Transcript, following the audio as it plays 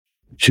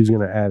She's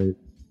gonna add it.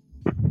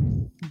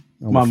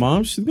 My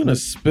mom, she's gonna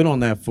spit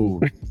on that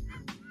food.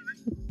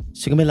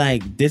 She's gonna be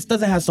like, "This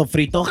doesn't have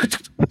sofrito."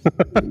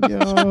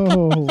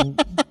 Yo,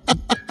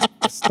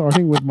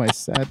 starting with my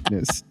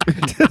sadness.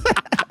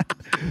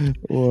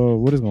 Well,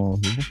 what is going on,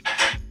 people?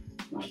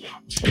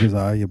 It is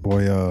your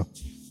boy,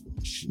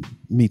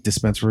 Meat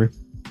Dispensary.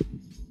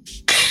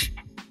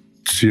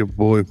 It's your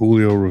boy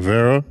Julio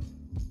Rivera.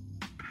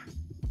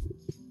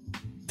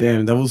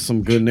 Damn, that was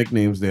some good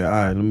nicknames there. All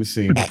right, let me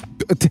see.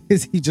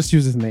 He just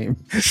used his name.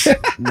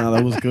 No,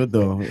 that was good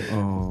though.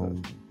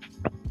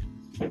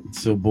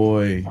 It's your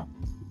boy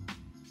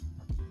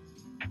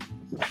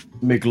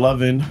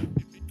McLovin.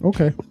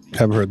 Okay.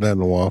 Haven't heard that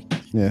in a while.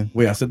 Yeah.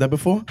 Wait, I said that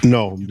before?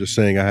 No, I'm just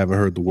saying I haven't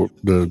heard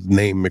the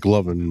name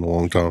McLovin in a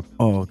long time.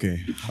 Oh, okay.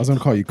 I was gonna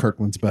call you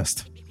Kirkland's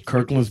Best.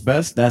 Kirkland's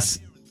best. That's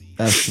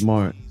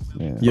smart.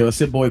 Yeah. Yo, it's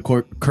your boy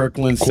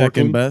Kirkland's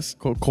second best.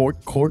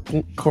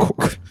 Corkland.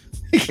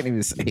 You can't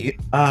even say it.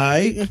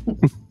 Alright.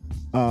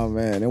 Oh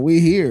man, and we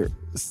here.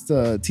 It's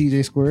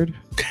TJ Squared.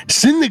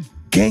 It's in the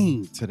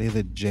game. Today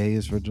the J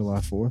is for July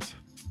 4th.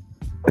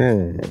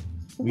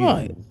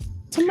 What?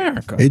 It's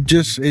America.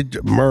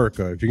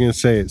 America. If you're gonna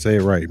say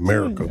it right.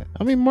 America. Yeah.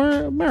 I mean,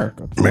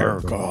 America.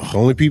 America. The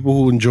only people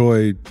who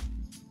enjoy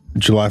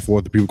July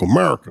 4th are people go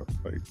America.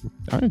 Like,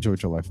 I enjoy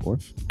July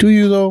 4th. do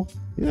you though?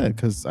 Yeah,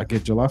 because I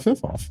get July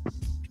 5th off.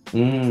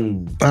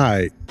 All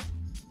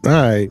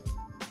right.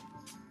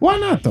 Why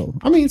not though?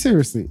 I mean,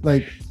 seriously.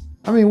 Like,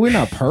 I mean, we're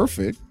not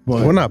perfect,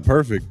 but We're not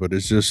perfect, but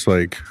it's just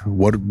like,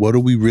 what are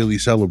we really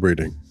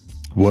celebrating?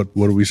 What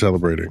are we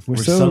celebrating? We're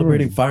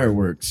celebrating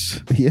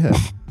fireworks. Yeah.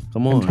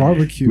 Come on. And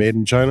barbecue, Made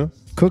in China?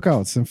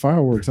 cookouts, and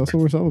fireworks. That's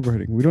what we're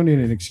celebrating. We don't need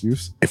an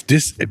excuse. If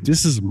this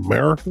is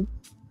America,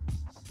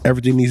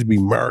 everything needs to be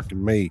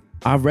American made.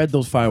 I read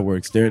those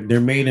fireworks. They're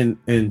made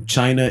in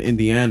China,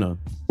 Indiana.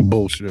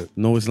 Bullshit.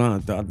 No, it's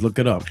not. I'd look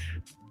it up.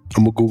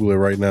 I'm gonna Google it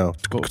right now.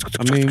 Go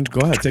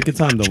ahead. Take your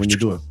time though when you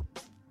do it.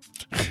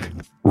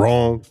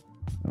 Wrong.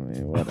 I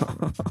mean,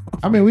 whatever.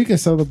 I mean, we can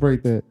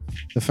celebrate the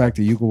fact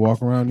that you can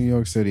walk around New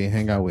York City and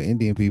hang out with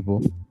Indian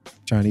people,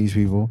 Chinese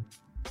people,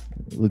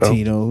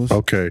 Latinos.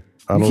 Okay.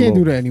 I You don't can't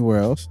know. do that anywhere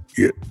else.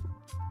 Yeah.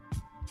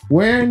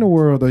 Where in the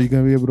world are you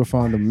going to be able to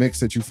find the mix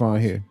that you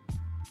find here?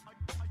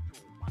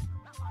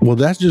 Well,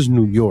 that's just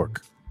New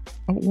York.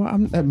 Oh, well,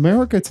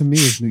 America to me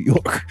is New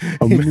York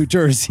and New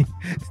Jersey.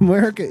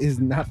 America is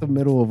not the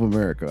middle of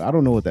America. I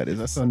don't know what that is.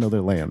 That's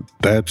another land.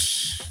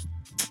 That's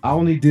I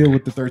only deal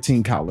with the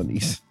 13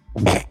 colonies.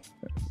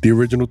 the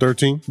original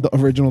 13, The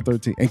original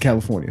 13 in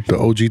California. the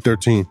OG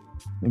 13.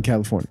 In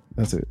California.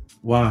 That's it.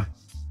 Why?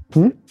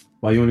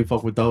 Why you only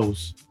fuck with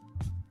those?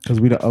 Because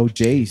we the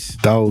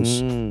OJs. Those.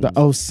 The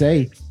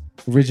OSA.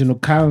 Original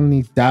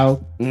colony,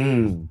 dog. I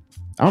don't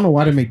know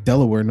why they make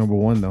Delaware number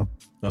one, though.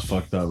 That's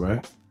fucked up,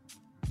 right?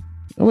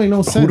 That make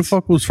no sense. Who the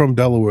fuck was from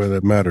Delaware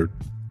that mattered?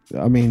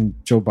 I mean,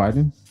 Joe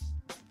Biden.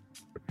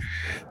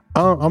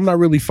 I'm not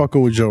really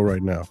fucking with Joe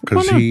right now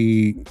because Why not?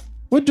 he,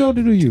 What Joe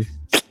did to you?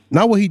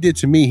 not what he did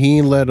to me. He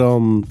ain't let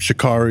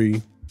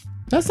Sha'Carri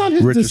That's not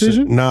his Richardson.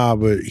 decision. Nah,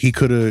 but he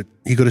could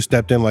have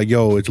stepped in like,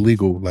 yo, it's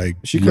legal. Like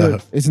She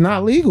could. It's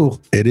not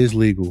legal. It is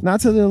legal.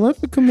 Not to the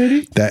Olympic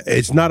Committee. That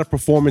it's not a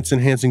performance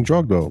enhancing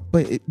drug though.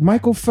 But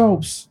Michael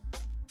Phelps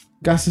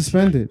got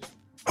suspended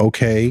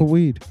Okay. for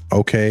weed.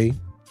 Okay.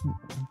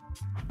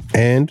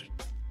 And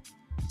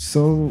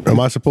So, am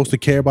I supposed to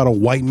care about a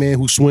white man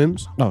who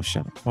swims? oh,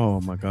 shut up.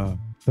 Oh my god.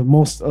 The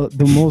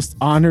most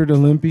honored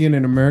Olympian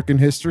in American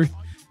history.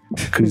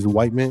 Because he's a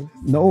white man?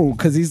 No,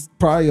 because he's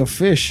probably a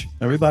fish.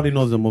 Everybody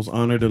knows the most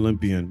honored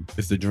Olympian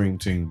is the Dream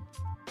Team.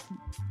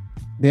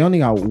 They only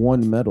got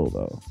one medal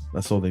though.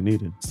 That's all they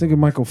needed. I was thinking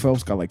Michael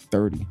Phelps got like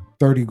 30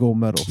 gold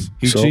medals.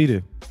 He So-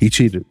 cheated. He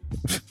cheated.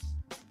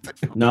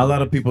 Not a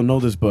lot of people know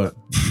this, but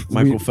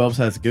Michael Phelps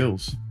has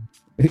skills.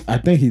 I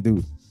think he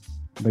do.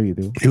 I think he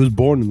do. He was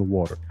born in the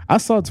water. I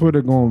saw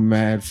Twitter going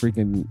mad.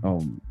 Freaking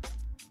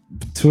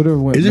Twitter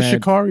went Is it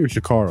mad. Sha'Carri or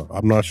Sha'Carri?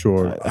 I'm not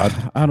sure.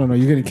 I don't know.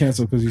 You're getting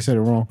canceled because you said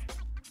it wrong.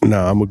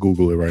 Nah, I'm gonna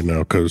Google it right now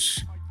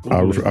because I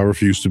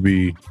refuse to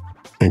be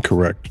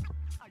incorrect.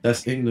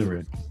 That's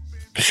ignorant.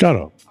 Shut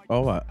up.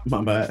 Oh,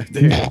 my bad.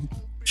 Damn.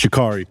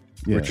 Sha'Carri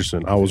Yeah.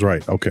 Richardson. I was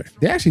right. Okay.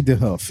 They actually did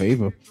her a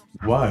favor.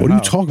 Why? What are How?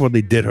 you talking about?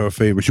 They did her a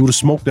favor. She would have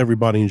smoked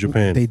everybody in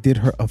Japan. They did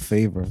her a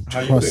favor. How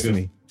you Trust figure?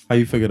 me. How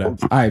you figure that?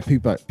 All right,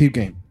 peep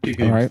game. Peep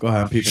game. All right. Go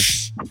ahead, peep it.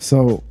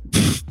 So,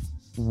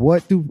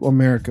 what do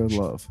America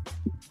love?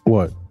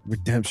 What?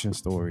 Redemption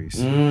stories.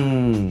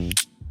 Mm.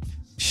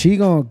 She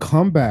gonna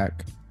come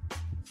back,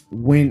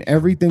 win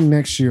everything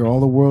next year, all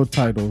the world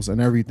titles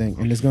and everything,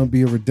 and it's gonna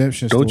be a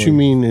redemption story. Don't you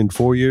mean in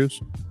 4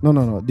 years?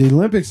 No. The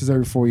Olympics is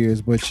every 4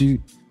 years, but she's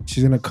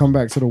gonna come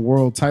back to the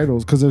world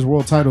titles because there's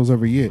world titles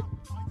every year.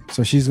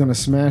 So she's gonna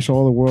smash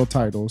all the world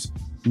titles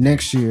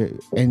next year,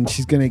 and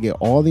she's gonna get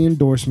all the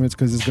endorsements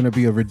because it's gonna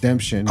be a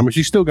redemption. I mean,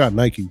 she still got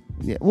Nike.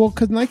 Yeah, well,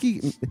 because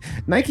Nike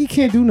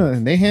can't do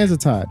nothing. Their hands are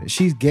tied.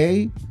 She's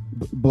gay,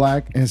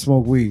 black, and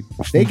smoke weed.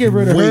 They get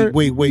rid of her.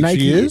 Wait, Nike,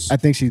 she is? I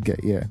think she's gay.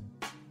 Yeah.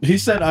 He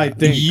said, "I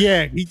think."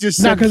 Yeah, he just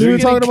Nah, said. because we were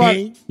talking about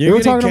You're we were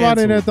getting talking about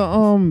it at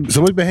canceled. the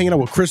Somebody's been hanging out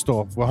with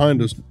Christoph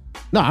behind us.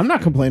 No, I'm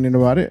not complaining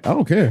about it. I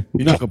don't care.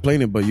 You're not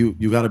complaining, but you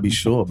got to be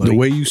sure. The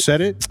way you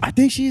said it, I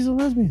think she's a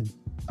lesbian.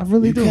 I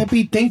really you do. can't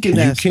be thinking you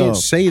that can't stuff.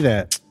 say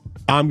that.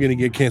 I'm gonna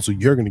get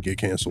canceled. You're gonna get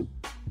canceled.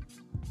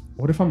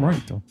 What if I'm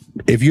right though?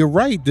 If you're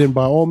right, then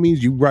by all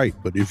means you right.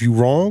 But if you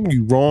wrong,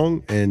 you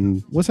wrong.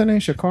 And What's her name?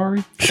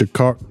 Shakari?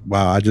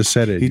 wow, I just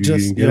said it. He you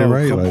just didn't get it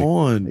right. Come Like,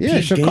 on,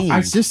 Yeah, Peep game.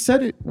 I just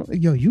said it.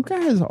 Yo, you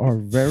guys are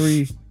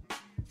very.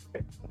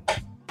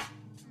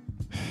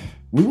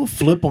 We will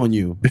flip on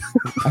you.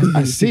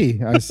 I see.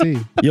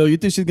 Yo, you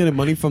think she's getting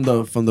money from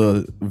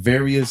the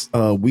various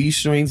weed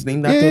strains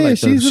named after, Yeah, like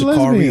the she's a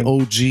Shakari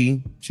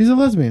lesbian. OG, She's a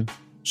lesbian.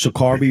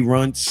 Shakari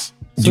Runts,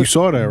 you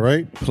saw that,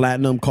 right?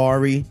 Platinum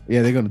Kari,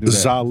 Yeah, they're gonna do that.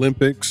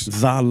 Zolympics.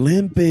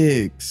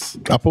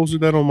 Zolympics. I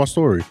posted that on my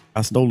story.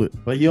 I stole it.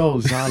 But yo,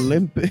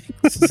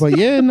 Zolympics. But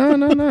yeah,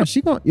 no.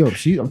 She gonna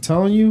I'm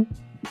telling you,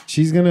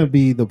 she's gonna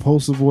be the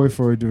poster boy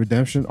for the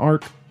redemption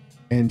arc,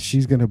 and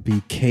she's gonna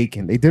be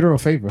caking. They did her a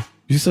favor.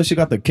 You said she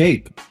got the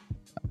cake.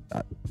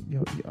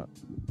 Yo,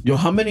 Yo,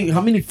 how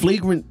many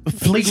flagrant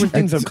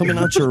things are coming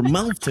out your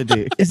mouth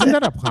today? isn't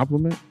that a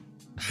compliment?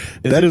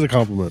 That is a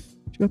compliment.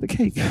 She got the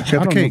cake. got I the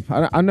don't cake.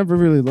 know. I never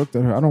really looked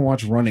at her. I don't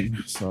watch running,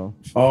 so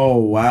Oh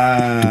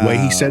wow. The way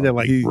he said that,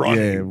 like,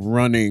 running. Yeah,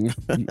 running.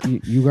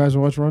 you guys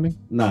watch running?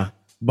 Nah. I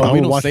But we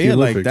don't don't watch say the it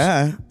like Olympics.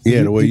 that.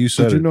 Yeah, the way you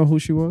said Did it. you know who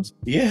she was?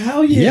 Yeah,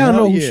 hell yeah. Yeah, I know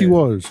hell who yeah. she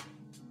was.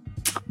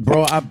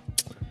 Bro, hell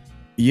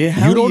You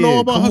don't yeah. know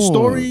about Come her on.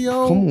 story,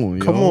 yo?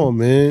 Come on,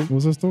 man.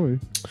 What's her story?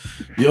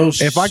 Yo,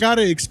 If I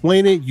gotta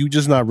explain it, you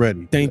just not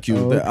ready. thank you.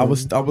 Oh, That- I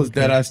was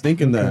dead ass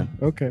thinking that.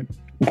 Okay.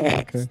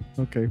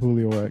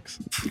 Julio X.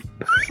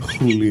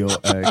 Julio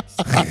X.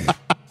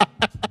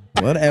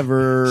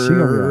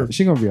 Whatever.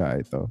 She gonna be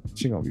alright though.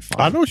 She gonna be fine.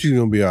 I know she's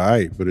gonna be all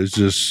right, but it's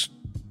just,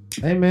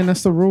 Hey man,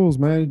 that's the rules,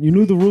 man. You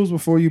knew the rules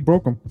before you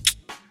broke them.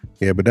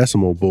 yeah, but that's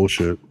some old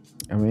bullshit.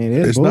 I mean,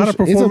 it's It's not a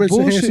performance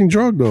enhancing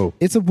drug, though.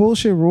 It's a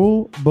bullshit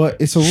rule, but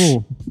it's a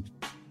rule.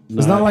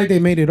 It's not like they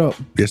made it up.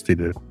 Yes, they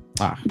did.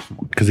 Come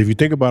on. Because if you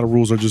think about it,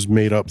 rules are just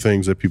made up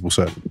things that people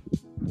said.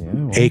 Yeah.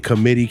 Well, A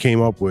committee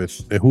came up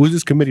with. And who is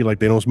this committee? Like,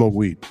 they don't smoke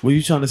weed. What are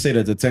you trying to say?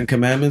 That the 10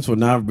 Commandments were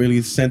not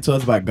really sent to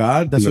us by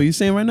God? That's what you're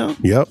saying right now?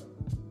 Yep.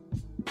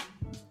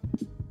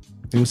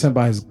 he was sent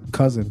by his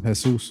cousin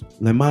Jesus.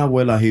 Let my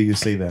abuela hear you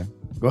say that.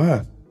 Go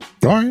ahead.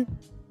 All right.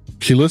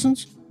 She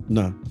listens?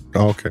 No.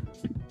 Oh, okay.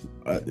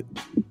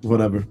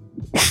 Whatever.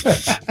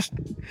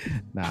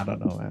 Nah, I don't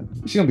know, man.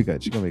 She's gonna be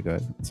good. She's gonna be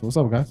good. So what's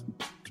up, guys?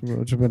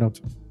 What you been up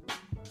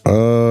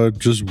to?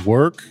 Just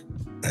work.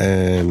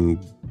 And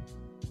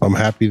I'm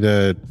happy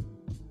that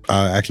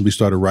I actually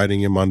started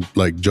writing in my,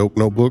 like, joke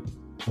notebook.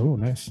 Oh,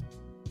 nice.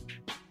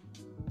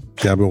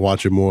 Yeah, I've been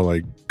watching more,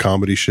 like,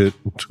 comedy shit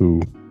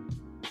to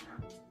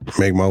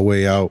make my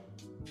way out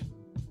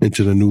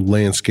into the new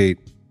landscape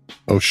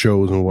of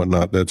shows and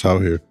whatnot that's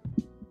out here.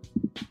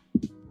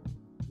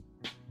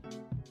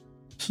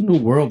 It's a new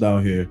world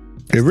out here.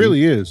 It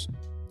really is.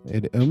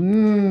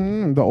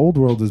 The old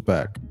world is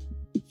back,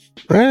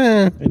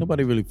 Ain't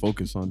nobody really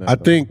focused on that. I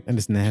though. think, and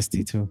it's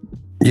nasty too.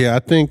 yeah, I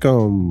think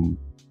club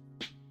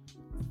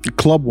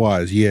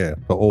wise, yeah,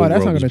 the old Oh, that's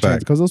not world gonna is change back.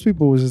 because those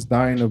people was just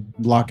dying to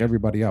block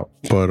everybody out.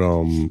 But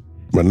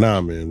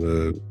nah,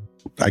 man.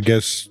 I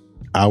guess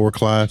our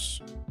class.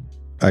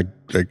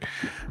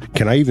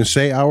 Can I even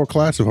say our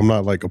class if I'm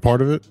not like a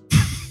part of it?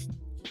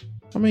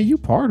 I mean, you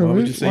part of Why it.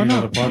 would you say Why you're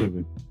not not? a part of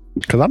it?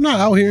 Because I'm not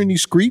out here in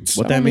these streets.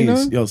 What That that don't mean means?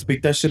 nothing. Yo,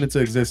 speak that shit into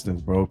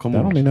existence, bro. Come That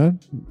don't on. mean nothing.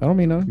 That don't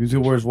mean nothing. Use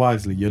your words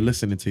wisely. You're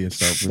listening to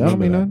yourself. That don't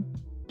mean Remember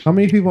nothing. How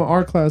many people in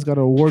our class got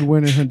an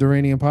award-winning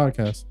Honduranian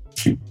podcast?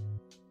 Think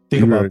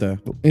You about right. that.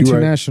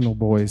 International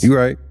boys. You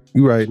right.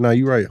 You right. Nah,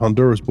 you right.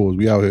 Honduras boys,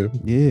 we out here.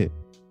 Yeah.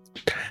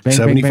 Bang,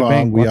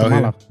 75, we out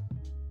Guatemala.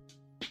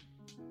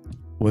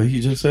 What he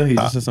just said? He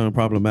just said something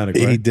problematic,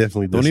 He right?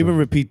 definitely Don't doesn't. even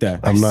repeat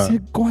that. I'm I not.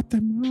 said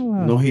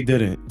Guatemala. No, he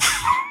didn't.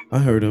 I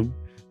heard him.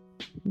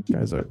 You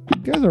guys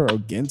are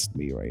against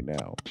me right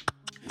now.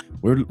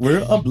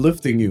 We're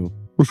uplifting you.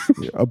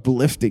 You're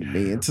uplifting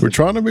me into We're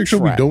trying to make sure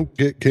trap. we don't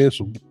get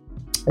canceled.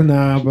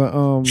 Nah,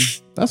 but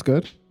that's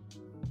good.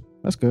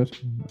 That's good.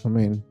 I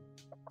mean,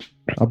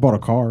 I bought a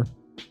car,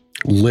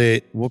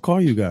 Lit. What car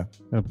you got?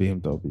 a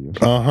BMW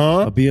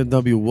Uh-huh. A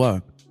BMW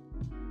what?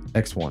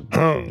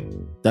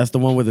 X1. That's the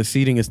one where the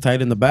seating is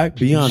tight in the back?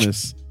 Be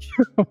honest.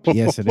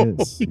 Yes, it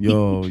is.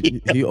 Yo,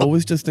 he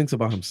always just thinks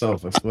about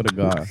himself. I swear to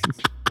God.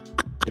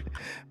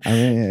 I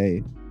mean,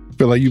 hey,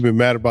 Feel like you've been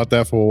mad about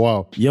that for a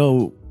while.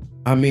 Yo,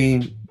 I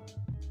mean,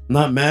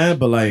 not mad,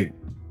 but like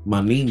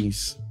my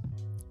knees.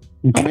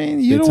 I mean,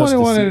 you They don't touched the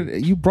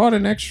want you brought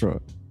an extra.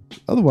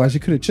 Otherwise, you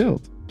could have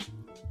chilled.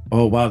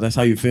 Oh wow, that's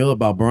how you feel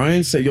about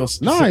Brian? Say yo,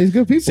 Nah, say, he's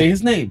good people. say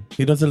his name.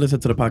 He doesn't listen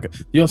to the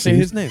podcast. Yo, say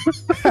his name.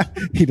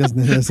 He doesn't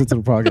listen to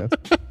the podcast.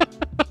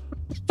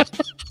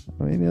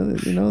 I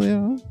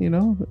mean, you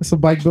know, it's a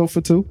bike built for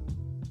two.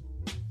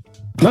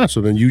 Nah, so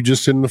then you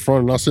just sit in the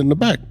front and I'll sit in the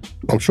back.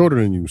 I'm shorter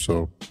than you,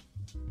 so.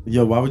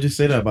 Yo, why would you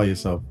say that about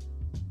yourself?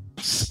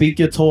 Speak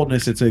your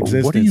tallness into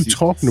existence. What are you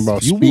talking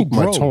about? You Speak will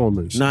my grow.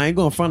 tallness. Nah, I ain't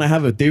gonna front. I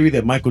have a theory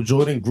that Michael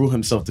Jordan grew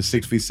himself to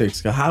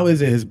 6'6". How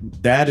is it his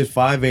dad is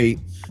 5'8",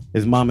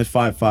 his mom is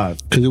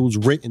 5'5"? Because it was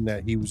written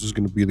that he was just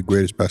going to be the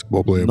greatest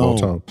basketball player of all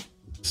time.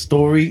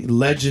 Story,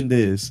 legend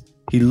is,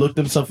 he looked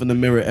himself in the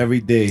mirror every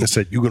day. I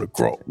said, you're going to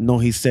grow. No,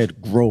 he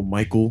said, grow,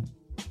 Michael.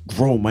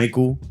 Grow,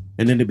 Michael.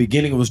 And in the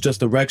beginning, it was just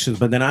directions.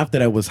 But then after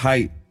that was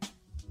height.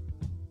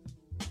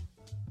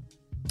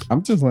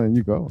 I'm just letting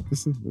you go.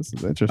 This is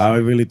interesting. I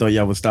really thought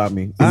y'all would stop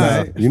me.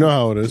 You know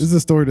how it This is. is a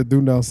story the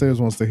dude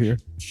downstairs wants to hear.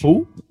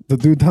 Who? The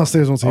dude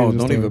downstairs wants to hear. Oh, this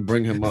don't story. even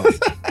bring him up.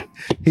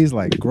 He's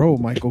like, grow,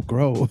 Michael,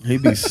 grow. He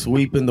be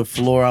sweeping the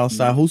floor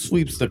outside. Who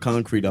sweeps the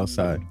concrete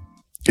outside?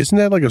 Isn't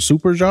that like a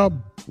super job?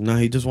 Nah,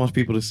 he just wants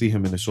people to see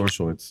him in the short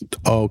shorts.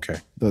 Oh, okay.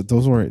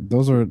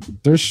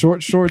 There's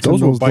short shorts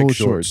Those and were bike those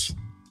shorts.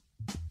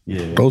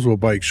 Yeah. Those were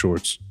bike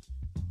shorts.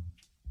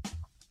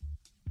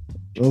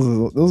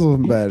 Those are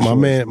bad.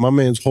 My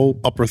man's whole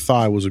upper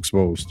thigh was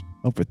exposed.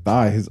 upper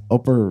thigh, his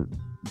upper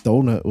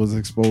donut was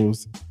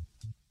exposed.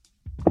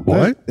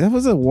 What? That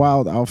was a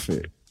wild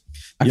outfit.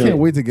 I Yo. can't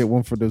wait to get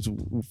one for this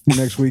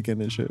next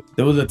weekend and shit.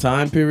 There was a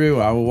time period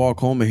where I would walk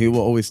home and he would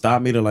always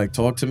stop me to like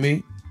talk to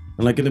me.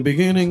 And like in the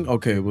beginning,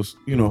 okay, it was,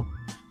 you know,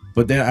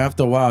 but then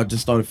after a while, I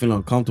just started feeling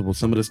uncomfortable.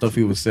 Some of the stuff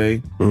he would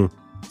say.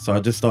 So I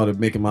just started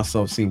making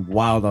myself seem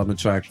wild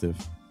unattractive.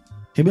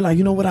 He'd be like,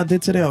 you know what I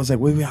did today? I was like,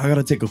 wait, I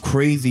gotta take a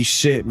crazy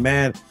shit,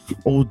 mad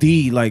OD,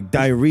 like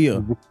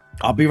diarrhea.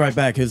 I'll be right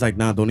back. He's like,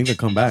 nah, don't even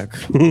come back.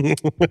 I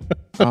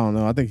don't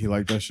know. I think he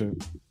liked that shit.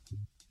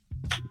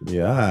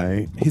 Yeah, all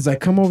right. He's like,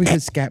 come over here,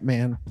 scat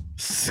man.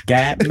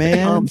 Scat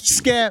man?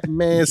 Scat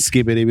man,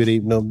 skibbity bitty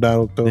no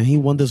doubt. And he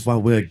wonders why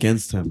we're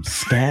against him.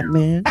 Scat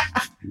man?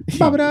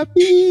 Nah,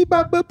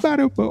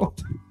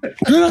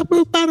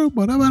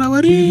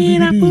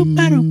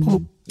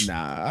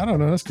 I don't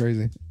know. That's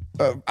crazy.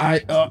 I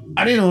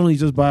didn't only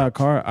just buy a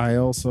car. I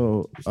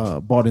also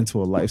bought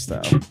into a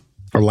lifestyle.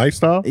 A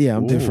lifestyle? Yeah,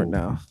 I'm Ooh. different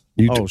now.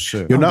 Oh,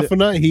 shit. You're not for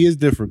nothing. He is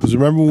different. Because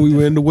remember when we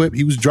were in the whip,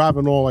 he was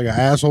driving all like an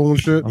asshole and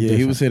shit. Yeah,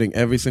 he was hitting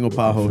every single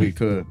pothole he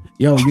could.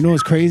 Yo, you know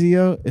what's crazy,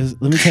 yo?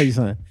 Let me tell you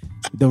something.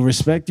 The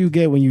respect you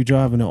get when you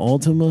drive an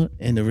Altima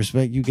and the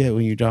respect you get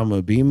when you drive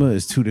a Beamer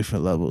is two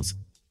different levels.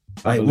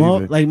 I Like,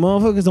 believe it. like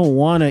motherfuckers don't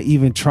want to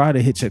even try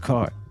to hit your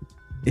car.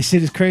 This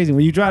shit is crazy.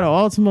 When you drive the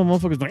Altima,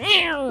 motherfuckers like,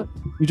 "Ew."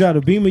 You drive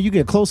the Beamer, you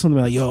get close to them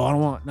like, yo, I don't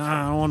want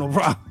no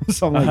problem.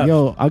 So I'm like,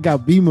 yo, I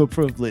got Beamer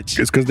privilege.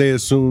 It's because they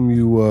assume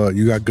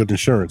you got good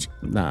insurance.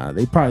 Nah,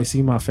 they probably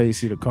see my face,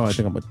 see the car, I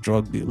think I'm a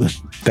drug dealer.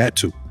 That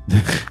too.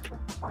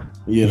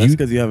 Yeah, that's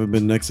because you haven't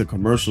been next to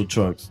commercial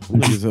trucks.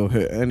 Niggas will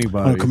hit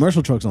anybody.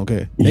 Commercial trucks don't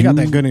care. They got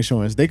that good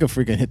insurance. They could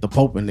freaking hit the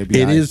Pope and they be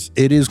It all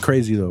right. is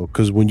crazy though,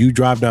 because when you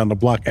drive down the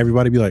block,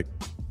 everybody be like,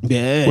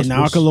 Yeah, What's- now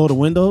I what's- can lower the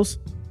windows.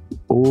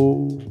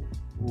 oh.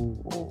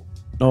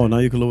 Oh, now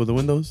you can lower the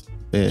windows?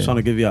 Yeah. Trying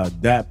to give you a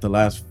dap the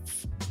last.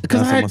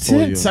 Because I last time had saw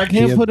you. tents. I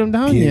can't He put them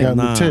down He ain't yet. got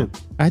no Nah.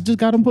 tent. I just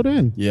got them put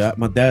in. Yeah,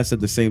 my dad said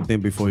the same thing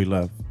before he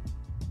left.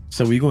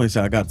 So we going to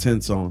say I got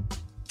tents on.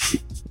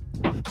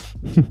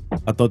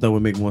 I thought that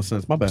would make more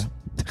sense. My bad.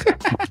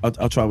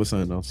 I'll try with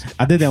something else.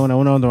 I did that when I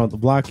went on the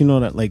block. You know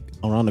that like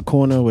around the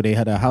corner where they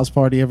had a house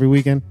party every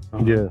weekend.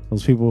 Yeah.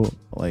 Those people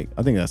like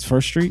I think that's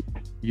First Street.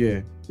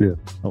 Yeah.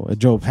 Oh, I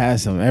drove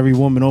past them. Every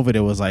woman over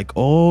there was like,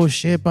 "Oh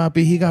shit,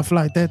 papi, he got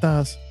fly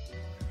tetas."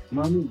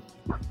 Mommy,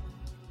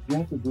 you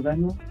have to do that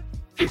now?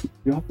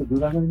 You have to do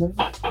that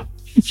now?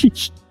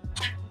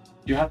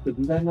 You have to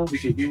do that now? We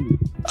can hear you.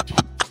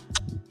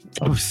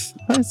 Oh,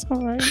 that's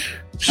all right.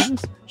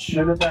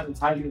 None of that is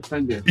highly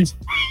offended.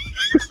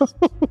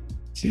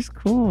 She's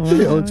cool.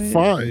 Yo, man. it's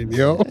fine,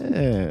 yo.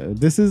 Yeah,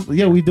 this is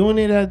we doing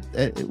it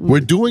at We're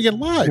doing it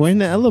live. we're in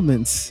the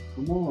elements.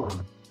 Come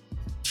on.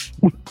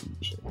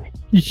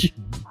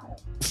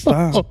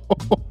 Stop.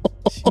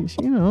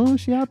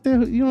 She out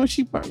there.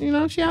 She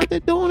out there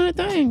doing her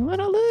thing. Let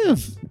her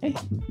live. Hey,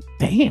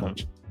 damn.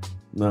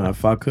 Nah,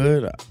 if I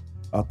could,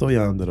 I'll throw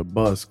y'all under the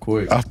bus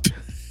quick.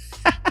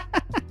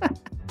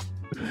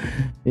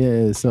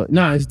 Yeah. So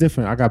it's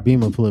different. I got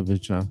Beamer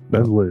privilege now.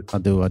 That's lit. I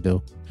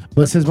do.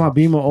 But since my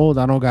Beamer old,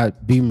 I don't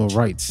got Beamer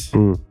rights.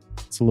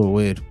 It's a little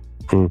weird.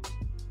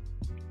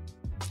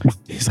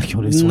 He's like,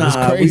 yo, this one's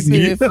Nah, we crazy.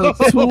 been here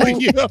for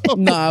Yo.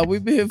 Nah,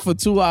 we've been here for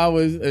 2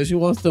 hours and she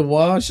wants to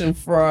wash and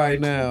fry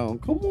now.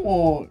 Come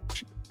on.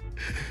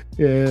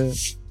 Yeah.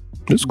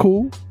 It's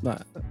cool. Nah.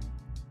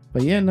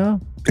 But yeah, no.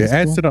 It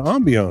adds to the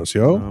ambiance,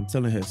 yo. Nah, I'm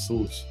telling her,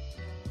 Jesus.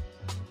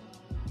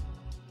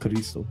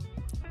 Cristo.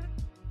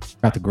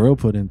 Got the grill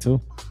put in too.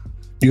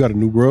 You got a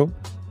new grill?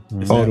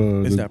 Is Oh, that,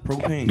 the- is that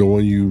propane? The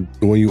one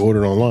you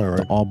ordered online,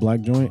 right? All black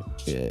joint.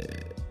 Yeah.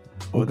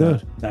 Or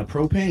good. That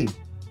propane.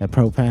 That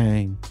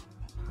propane.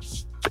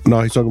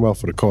 No, he's talking about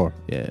for the car.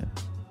 Yeah.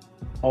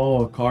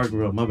 Oh, car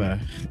grill. My bad.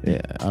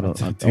 Yeah. I don't.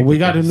 Take We the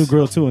got a bus. new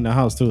grill too in the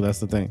house too. That's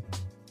the thing.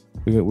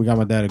 We got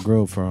my dad a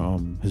grill for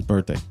his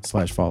birthday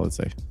 / Father's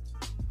Day.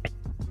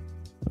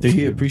 Did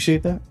he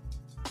appreciate that?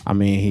 I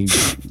mean,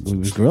 we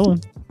was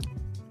grilling.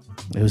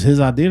 It was his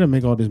idea to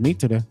make all this meat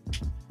today.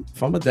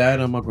 If I'm a dad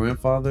and I'm a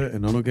grandfather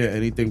and I don't get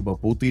anything but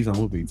booties, I'm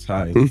gonna be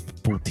tired.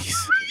 Booties.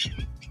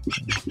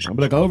 I'm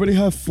like, I already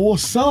have 4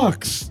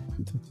 socks.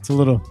 It's a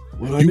little.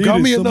 What I You need got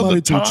is me another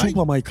somebody to tie? chew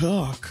on my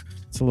cock.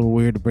 It's a little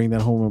weird to bring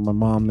that home with my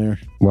mom there.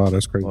 Wow,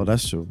 that's crazy. Oh,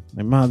 that's true.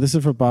 Like, Mom, this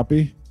is for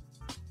Papi.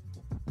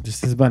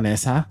 This is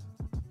Vanessa.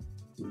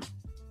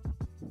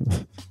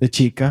 The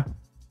chica.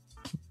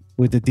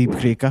 With the deep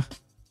crica.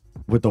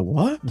 With the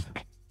what?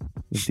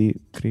 The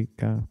deep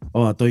crica.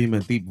 Oh, I thought you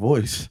meant deep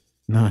voice.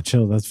 Nah,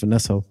 chill. That's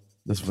Vanessa.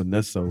 That's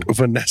Vanessa.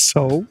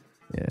 Vanessa.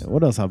 Yeah.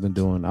 What else I've been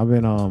doing? I've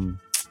been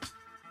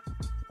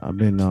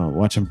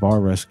watching Bar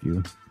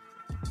Rescue.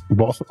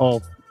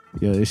 Oh,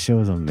 Yo, this show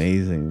is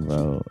amazing,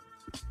 bro.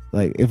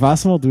 Like, if I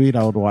smoked weed,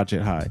 I would watch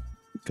it high.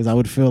 Because I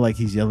would feel like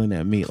he's yelling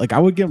at me. Like, I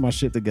would get my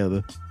shit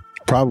together.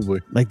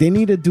 probably. Like, they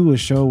need to do a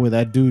show where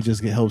that dude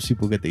just helps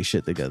people get their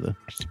shit together.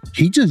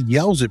 He just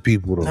yells at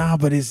people though. Nah,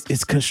 but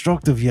it's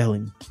constructive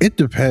yelling. It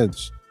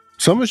depends.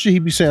 Some of the shit he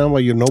be saying, I'm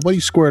like, yo, nobody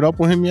squared up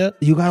with him yet.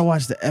 You gotta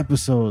watch the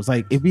episodes.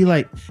 Like, it'd be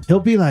like, he'll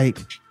be like,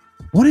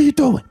 what are you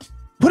doing?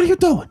 What are you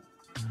doing?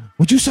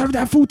 Would you serve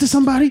that food to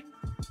somebody?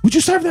 Would you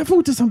serve that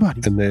food to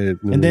somebody?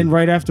 And then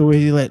right afterward,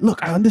 he's like,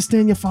 look, I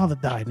understand your father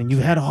died and you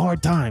had a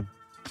hard time.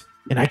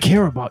 And I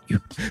care about you.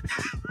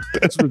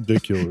 that's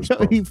ridiculous. Yo,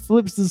 Bro. he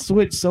flips the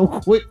switch so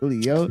quickly,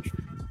 yo.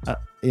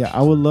 Yeah,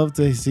 I would love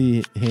to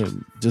see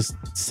him just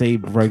say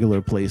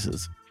regular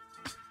places.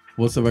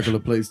 What's a regular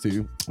place to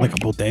you? Like a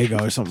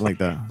bodega or something like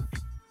that.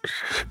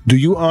 Do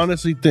you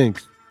honestly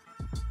think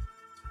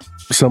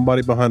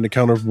somebody behind the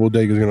counter of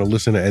bodega is going to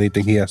listen to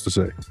anything he has to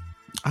say?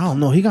 I don't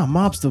know. He got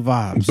mobster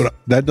vibes. But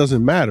that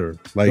doesn't matter.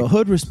 Like, The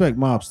hood respect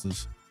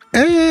mobsters.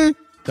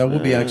 That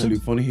would be actually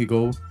funny. He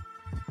go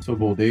to a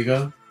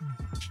bodega.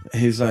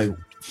 He's like,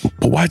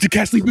 but why is the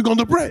cat sleeping on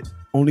the bread?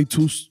 only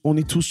two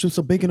strips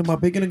of bacon in my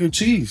bacon and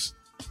cheese.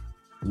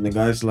 And the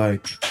guy's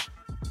like,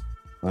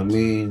 I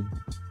mean,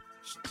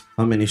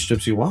 how many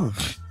strips you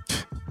want?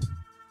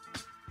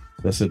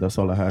 That's it. That's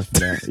all I have for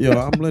that. Yo,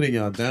 I'm letting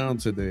y'all down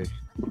today.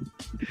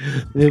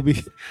 It'll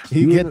be,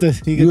 You in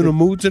the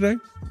mood today?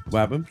 What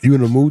happened? You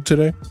in the mood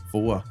today?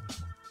 For what?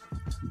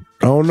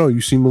 I don't know.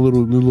 You seem a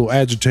little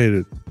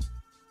agitated.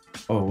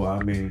 Oh, well,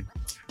 I mean,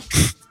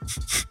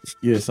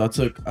 yes, I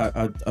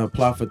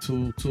applied for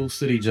two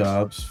city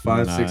jobs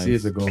 5-6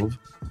 years ago.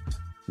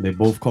 They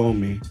both called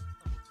me,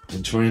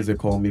 and transit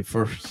called me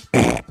first.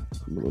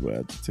 I'm a little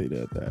agitated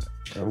at that.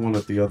 I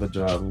wanted the other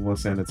job. I want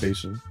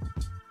sanitation.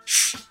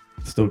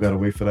 Still gotta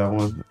wait for that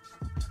one.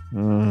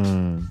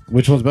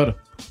 Which one's better?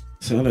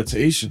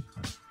 Sanitation,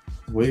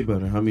 way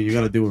better. I mean, you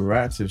gotta deal with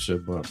rats and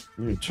shit, but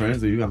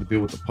transit, you gotta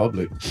deal with the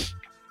public.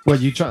 What,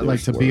 you try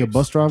like to be a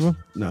bus driver?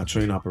 Nah,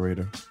 train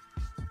operator.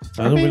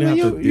 I I don't mean, really have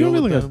you to don't deal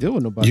really with got to them. deal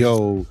with nobody.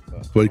 Yo,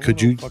 but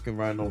could you? fucking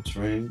ride no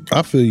train?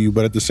 I feel you,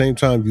 but at the same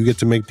time, you get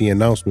to make the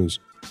announcements.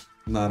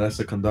 Nah, that's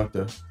the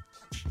conductor.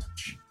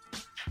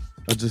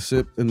 I just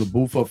sit in the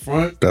booth up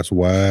front That's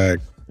whack.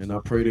 and I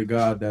pray to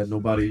God that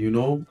nobody,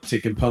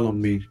 take and Pelham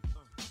me.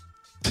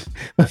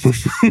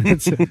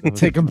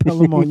 Take him,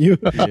 Pelham on you.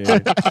 Yeah.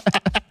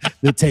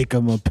 They take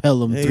him,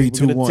 Pelham, Hey, 3, we're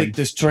 2, gonna 1. take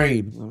this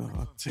train.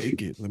 I'll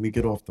take it. Let me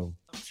get off though.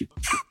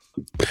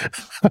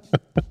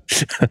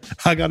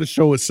 I got a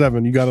show at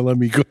 7. You got to let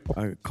me go.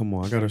 Come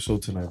on, I got a show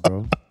tonight,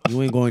 bro.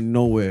 You ain't going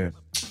nowhere.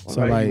 So,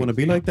 So like- you want to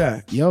be like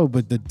that? Yo,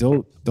 but the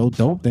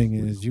dope thing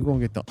is you gonna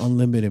get the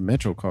unlimited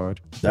Metro card.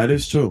 That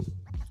is true.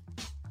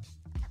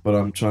 But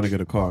I'm trying to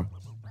get a car.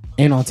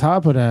 And on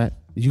top of that,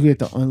 you get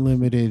the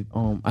unlimited.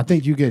 I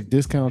think you get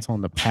discounts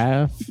on the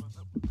Path,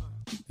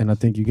 and I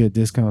think you get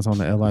discounts on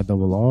the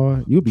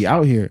LIRR. You'll be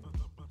out here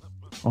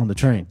on the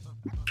train.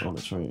 On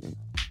the train.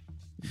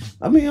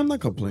 I mean, I'm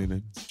not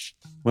complaining.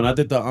 When I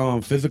did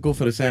the physical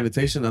for the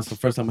sanitation, that's the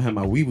first time I had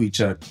my wee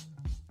checked.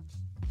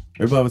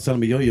 Everybody was telling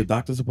me, yo, your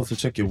doctor's supposed to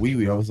check your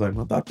wee. I was like,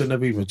 my doctor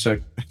never even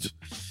checked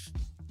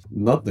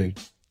nothing.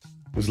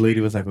 This lady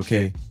was like,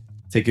 okay,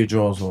 take your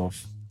drawers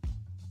off.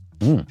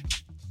 Mm.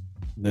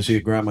 Then she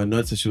grabbed my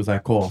nuts and she was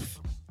like, cough.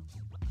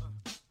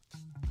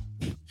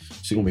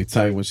 She gonna be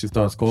tight when she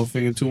starts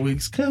coughing in 2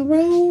 weeks.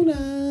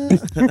 Corona.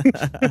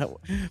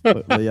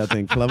 What y'all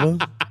think, clever?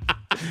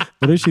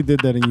 What if she did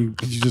that and you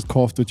just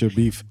coughed with your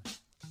beef?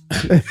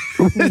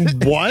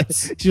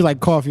 What? She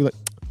like cough. You like,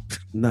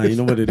 Nah, you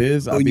know what it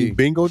is? When you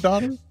bingo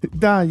daughter?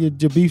 nah,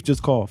 your beef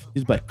just cough.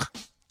 He's like,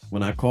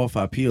 When I cough,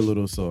 I pee a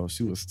little, so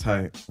she was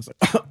tight. I was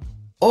like,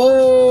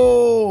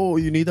 oh,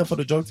 you need that for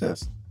the drug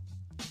test?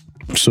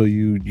 So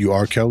you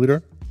R. Kelly'd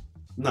her?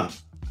 Nah.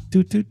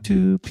 do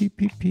pee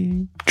pee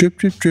pee. Drip,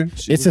 drip, drip.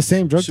 It's the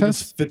same drug she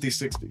was test?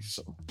 50-60,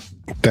 so.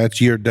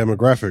 That's your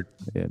demographic.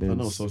 Yeah, it I is.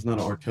 know, so it's not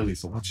an R. Kelly,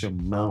 so watch your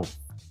mouth.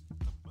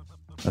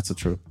 That's a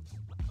true.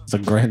 It's a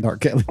grand R.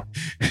 Kelly.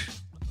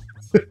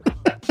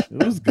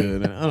 It was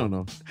good. I don't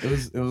know. It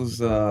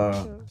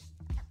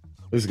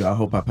was good. I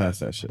hope I pass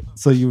that shit.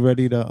 So you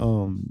ready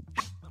to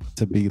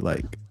be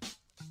like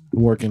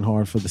working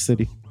hard for the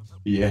city?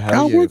 Yeah,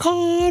 hell yeah.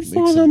 hard Make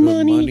some good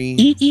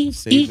money,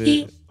 save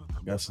it,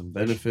 got some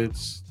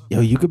benefits.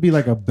 Yo, you could be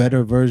like a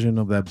better version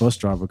of that bus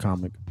driver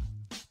comic.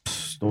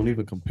 Don't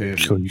even compare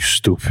me. Yo, you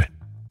stupid.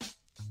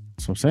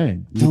 That's what I'm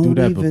saying. You do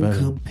that, but better.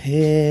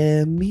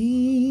 compare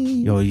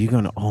me. Yo, you're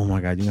gonna. Oh my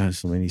god, you're gonna have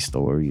so many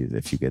stories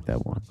if you get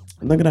that one.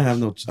 I'm not gonna have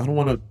no. I don't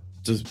want to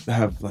just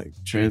have like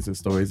transit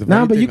stories. If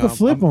Nah, but anything, you can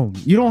flip I'm-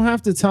 them. You don't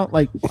have to tell.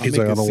 Like He's make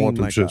like, I it don't seem want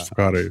them like shits. Fuck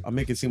out of here. I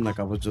make it seem like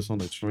I was just on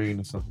the train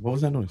or something. What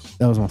was that noise?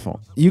 that was my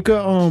phone. You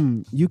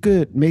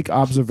could make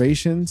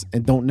observations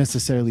and don't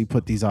necessarily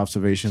put these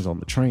observations on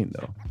the train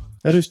though,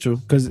 That is true.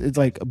 because it's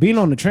like being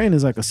on the train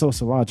is like a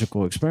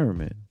sociological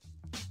experiment.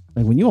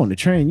 Like when you're on the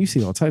train, you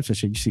see all types of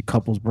shit. You see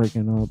couples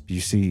breaking up.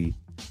 You see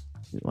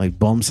like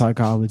bum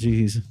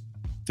psychologies.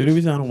 The only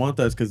reason I don't want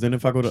that is because then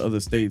if I go to other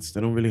states,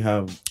 they don't really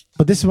have.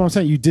 But this is what I'm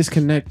saying. You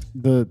disconnect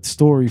the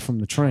story from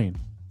the train.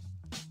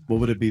 What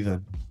would it be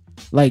then?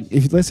 Like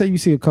if let's say you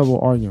see a couple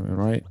arguing,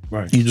 right?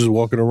 Right. You just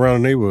walking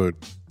around the neighborhood.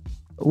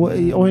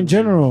 Well, or in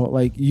general,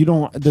 like you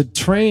don't. The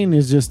train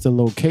is just the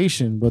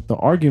location, but the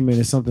argument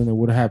is something that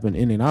would happen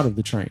in and out of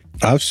the train.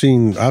 I've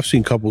seen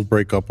couples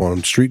break up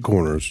on street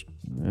corners,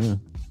 Yeah.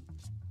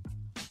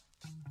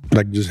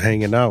 like just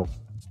hanging out,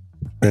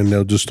 and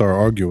they'll just start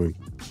arguing.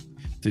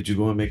 Did you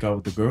go and make out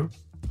with the girl?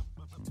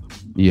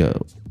 Yo,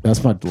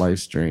 that's my live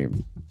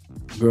stream.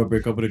 Girl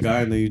break up with a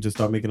guy and then you just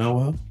start making out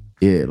with her?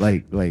 Yeah,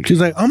 like She's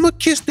like, I'm gonna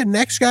kiss the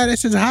next guy that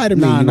says hi to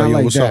me. nah, You not "Yo,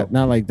 like what's that. up?"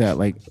 Not like that.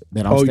 Like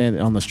that. I'm Oh,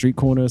 standing on the street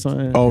corner or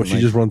something. Oh, and, she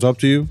like, just runs up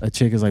to you. a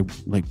chick is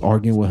like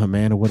arguing with her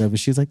man or whatever.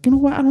 She's like, you know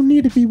what? I don't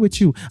need to be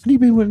with you. I need to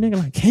be with a nigga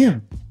like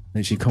him.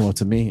 And she come up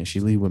to me and she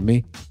leave with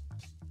me.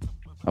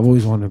 I've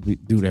always wanted to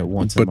do that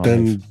once. But in my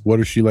then, life. what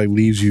if she like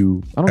leaves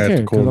you I don't at care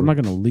the because corner? I'm not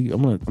gonna leave.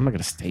 I'm not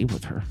gonna stay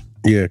with her.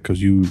 Yeah,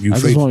 because you I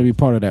just faithful. want to be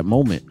part of that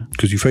moment.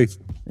 Because you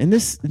faithful. In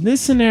this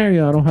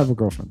scenario, I don't have a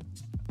girlfriend.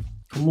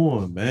 Come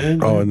on,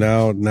 man. Oh,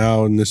 now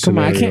in this Come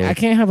on, scenario, I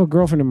can't have a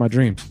girlfriend in my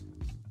dreams.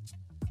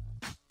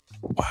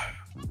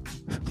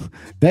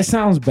 That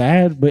sounds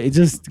bad, but it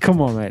just come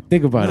on, man.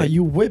 Think about Nah, it.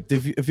 you whipped.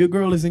 If your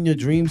girl is in your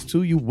dreams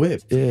too, you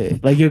whipped. Yeah.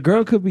 Like your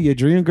girl could be your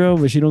dream girl,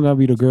 but she don't gotta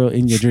be the girl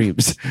in your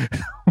dreams.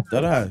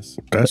 That ass.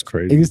 That's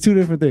crazy. It's two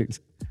different things.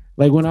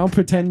 Like when I'm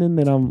pretending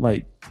that I'm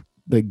like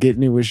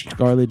getting it with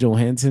Scarlett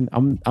Johansson,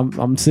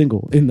 I'm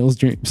single in those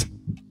dreams.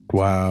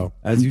 Wow.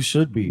 As you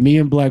should be. Me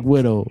and Black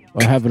Widow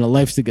are having a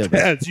life together.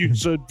 As you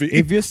should be.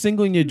 If you're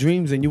single in your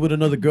dreams and you with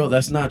another girl,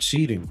 that's not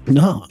cheating.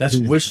 No, That's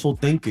wishful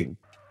thinking.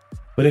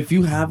 But if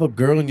you have a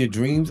girl in your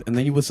dreams and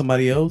then you with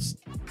somebody else,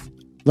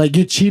 like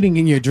you're cheating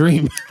in your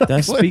dream.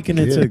 that's speaking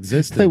into Yeah.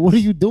 existence. Like, what are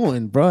you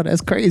doing, bro?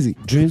 That's crazy.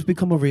 Dreams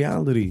become a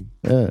reality.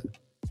 Yeah.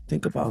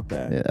 Think about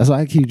that. Yeah, that's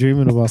why I keep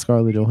dreaming about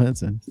Scarlett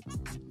Johansson.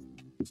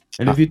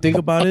 And if you think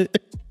about it,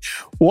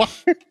 What?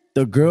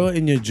 the girl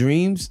in your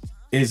dreams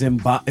is an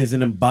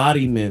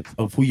embodiment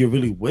of who you're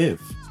really with.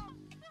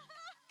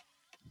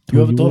 Who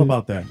You ever you thought with?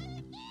 about that?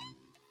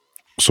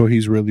 So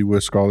he's really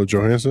with Scarlett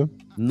Johansson?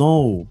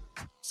 No.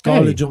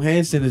 Scarlett Hey.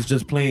 Johansson is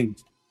just playing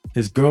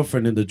his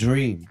girlfriend in the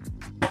dream.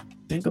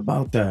 Think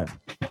about that.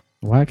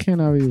 Why can't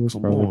I be with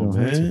Come Scarlett on,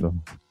 Johansson man. though?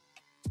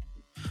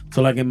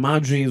 So like in my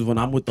dreams, when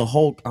I'm with the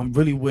Hulk, I'm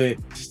really with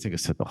This nigga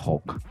said the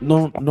Hulk.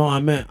 no, I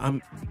meant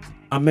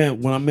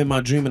when I'm in my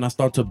dream and I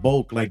start to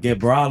bulk, like get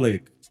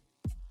brolic.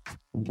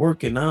 I'm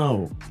working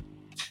out.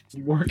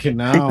 You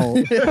working out?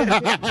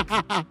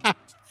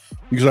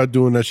 You start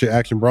doing that shit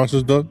Action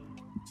Bronson's done?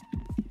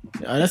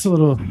 That's a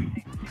little.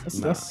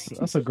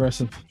 That's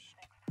aggressive.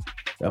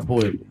 That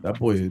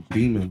boy is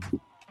beaming.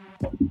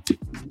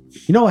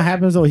 You know what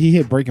happens though? He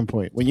hit breaking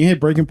point. When you hit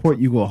breaking point,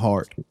 you go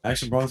hard.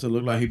 Action Bronson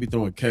look like he be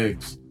throwing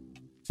kegs.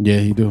 Yeah,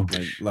 he do.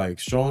 Like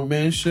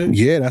strongman shit.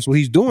 Yeah, that's what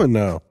he's doing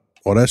now.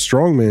 Oh, that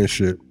strongman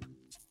shit.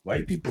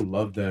 White people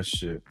love that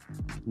shit.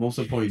 Most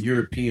important,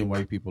 European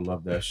white people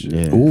love that shit.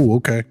 Yeah. Ooh,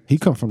 okay. He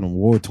come from the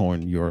war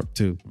torn Europe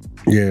too.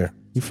 Yeah.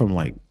 He from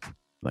like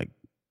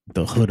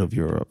the hood of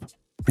Europe.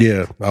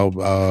 Yeah.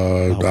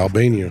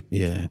 Albania.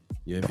 Yeah.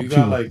 Yeah, if you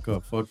got like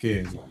a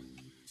fucking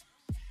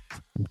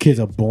Kids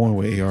are born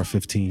with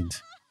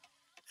AR-15s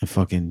and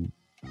fucking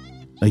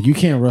like you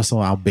can't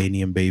wrestle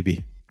Albanian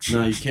baby.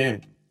 nah, you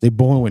can't. They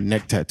born with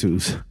neck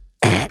tattoos.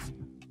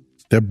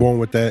 They're born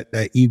with that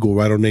eagle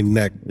right on their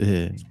neck.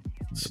 Yeah.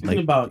 Speaking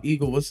about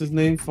Eagle, what's his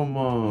name from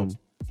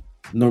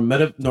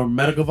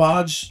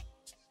Nurmagomedov?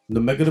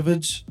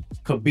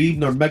 Khabib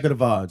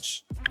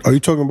Nurmagomedov. Are you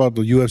talking about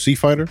the UFC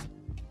fighter?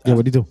 Yeah,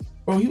 what'd he do?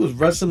 Bro, he was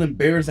wrestling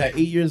bears at 8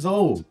 years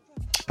old.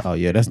 Oh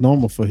yeah, that's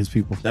normal for his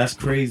people. That's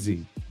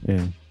crazy.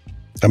 Yeah.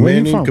 A Where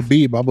man he named from?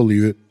 Khabib, I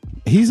believe it.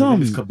 He's His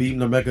name is Khabib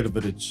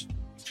Nurmagomedov.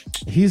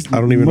 he's I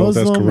don't even know if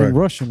Muslim that's correct. and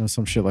Russian or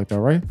some shit like that,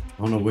 right?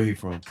 I don't know where he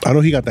from. I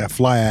know he got that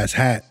fly ass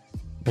hat.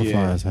 What Yeah.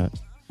 fly ass hat?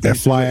 That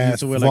fly He ass used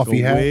to wear fluffy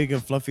like a hat. wig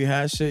and fluffy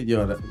hat shit.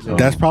 Yo,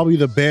 That's probably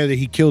the bear that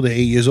he killed at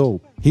 8 years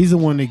old. He's the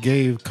one that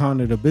gave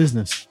Connor the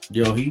business.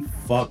 yo, he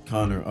fucked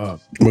Connor up.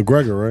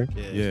 McGregor, right?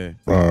 Yeah,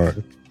 All right.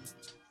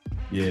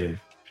 yeah.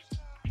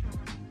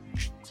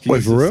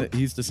 Wait, for real? He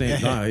used to say,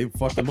 nah, he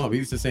fucked him up. He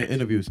used to say in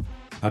interviews,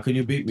 how can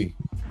you beat me?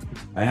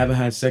 I haven't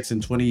had sex in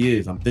 20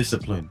 years. I'm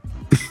disciplined.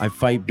 I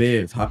fight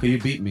bears. How can you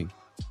beat me?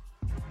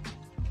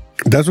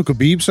 That's what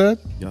Khabib said?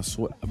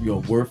 Yo,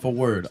 word for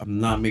word. I'm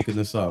not making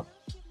this up.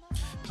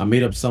 I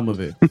made up some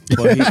of it.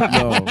 But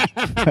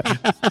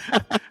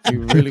he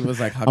really was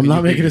like, how I'm can not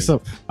you making beat this me?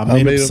 up.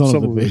 I made up some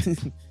of it.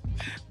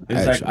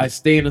 It's like, I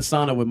stay in the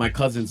sauna with my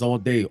cousins all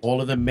day,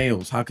 all of them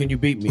males. How can you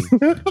beat me?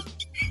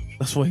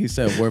 That's what he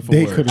said, word for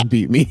They word. couldn't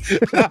beat me.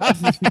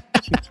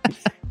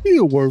 He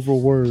a word for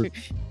word.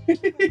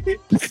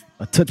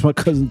 I touched my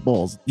cousin's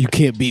balls. You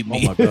can't beat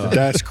me. Oh my God.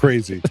 That's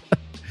crazy.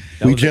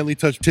 That We was gently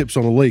touched tips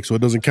on the lake, so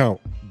it doesn't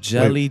count.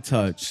 jelly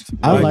touched.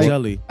 I Like like-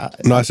 jelly.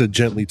 No, I said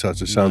gently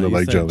touched. It sounded you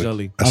like said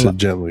jelly. I said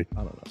gently.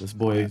 This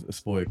boy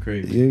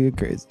crazy. Yeah, you're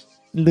crazy.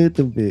 A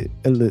little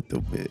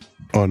bit.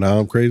 Oh, now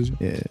I'm crazy.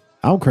 Yeah.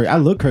 I'm crazy. I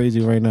look crazy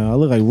right now. I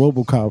look like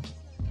RoboCop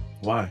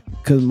Why?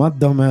 because my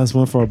dumb ass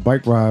went for a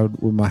bike ride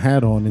with my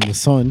hat on in the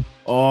sun.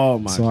 Oh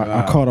my So God.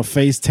 I caught a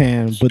face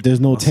tan, but there's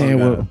no My son tan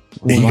got with. a-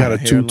 with You my- got a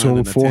hairline two-tone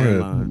and a tan forehead.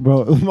 line.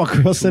 Bro, my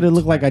girl said it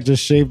looked like I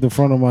just shaved the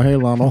front of my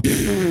hairline off.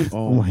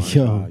 Oh my my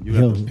yo, God. You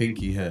yo. got the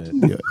pinky head.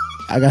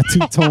 I got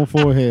two-tone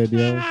forehead,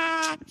 yo.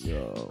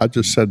 Yo. I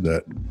just said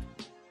that.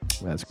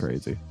 That's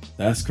crazy.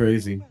 That's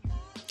crazy.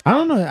 I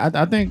don't know.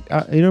 I think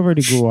it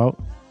already grew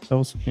out. That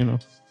was,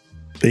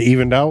 They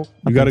evened out.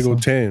 I You got to think go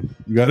so. tan.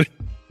 You got to.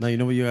 Now you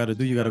know what you gotta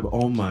do? You gotta go,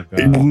 oh my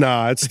God.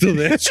 Nah, it's still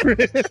there.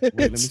 Wait,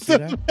 let me see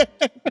that.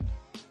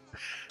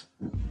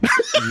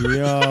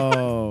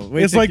 Yo.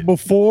 Wait, It's like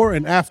before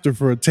and after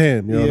for a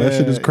tan. You know, that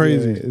shit is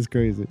crazy. Yeah, it's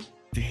crazy.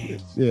 damn.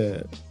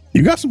 Yeah.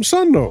 You got some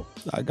sun though.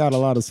 I got a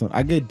lot of sun.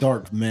 I get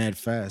dark mad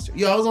fast.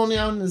 Yo, I was only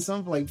out in the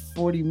sun for like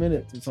 40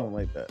 minutes or something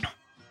like that.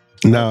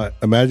 Now,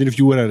 imagine if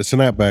you would have had a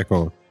snapback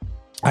on.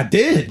 I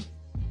did.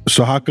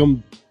 So how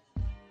come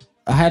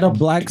I had a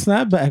black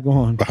snapback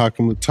on.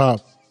 the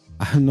top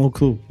I have no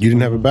clue. you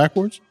didn't have it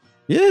backwards?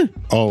 Yeah.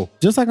 Oh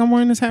Just like I'm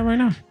wearing this hat right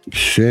now.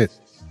 shit.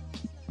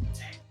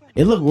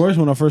 It looked worse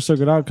when I first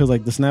took it out because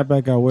like the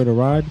snapback I wear to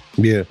ride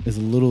Yeah. is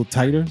a little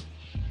tighter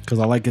because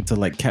I like it to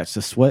like catch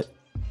the sweat.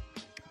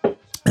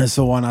 And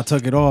so when I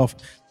took it off,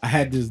 I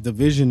had this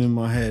division in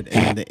my head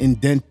and the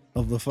indent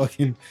of the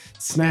fucking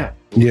snap.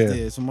 was Yeah.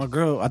 there. So my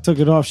girl, I took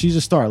it off. She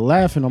just started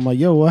laughing. I'm like,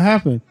 yo, what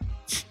happened?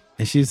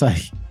 And she's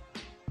like,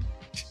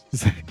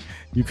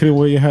 you couldn't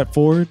wear your hat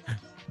forward?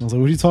 I was like,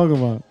 what are you talking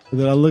about? And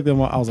then I looked at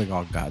I was like,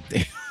 oh, God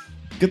damn.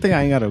 Good thing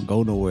I ain't got to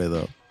go nowhere,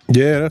 though.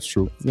 Yeah, that's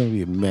true. It's going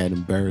to be mad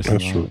embarrassing.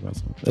 That's true.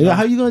 Like,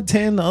 how you going to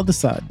tan the other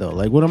side, though?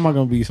 Like, what am I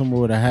going to be?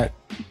 Somewhere with a hat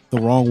the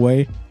wrong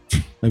way?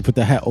 Like, put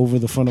the hat over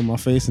the front of my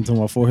face until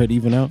my forehead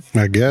even out?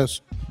 I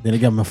guess. Then it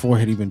got my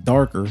forehead even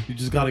darker. You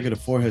just gotta get a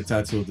forehead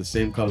tattoo of the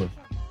same color.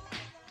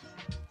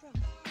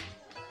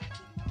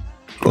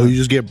 Oh, you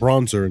just get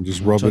bronzer and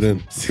just rub it in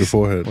your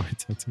forehead. Forehead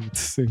tattoo with the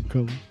same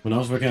color. When I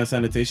was working at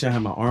sanitation, I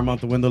had my arm out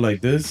the window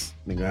like this.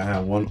 Nigga, I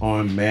had one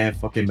arm mad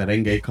fucking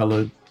merengue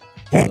colored,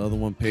 the other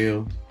one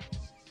pale.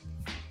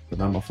 But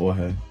not my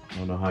forehead. I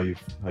don't know how you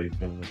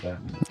feeling with that.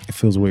 It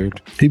feels weird.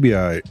 He be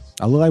all right.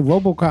 I look like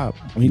RoboCop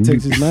when he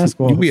takes his mask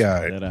off. You be all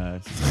right. That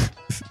ass.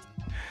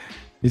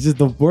 It's just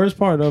the worst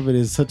part of it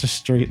is such a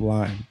straight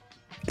line.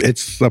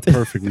 It's a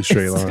perfectly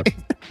straight line.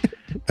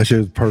 That shit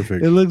is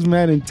perfect. It looks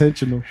mad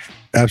intentional.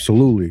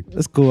 Absolutely.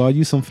 That's cool. I'll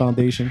use some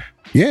foundation.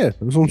 Yeah,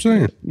 that's what I'm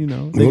saying. You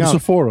know, Go to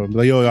Sephora. Be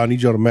like, yo, I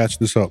need y'all to match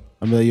this up.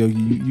 I'm like, yo,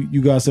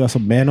 you guys got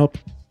some man up?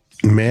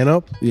 Man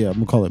up? Yeah, I'm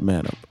gonna call it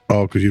man up.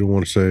 Oh, because you don't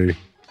want to say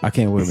I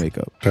can't wear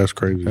makeup. that's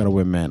crazy. I gotta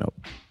wear man up.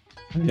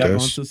 Y'all going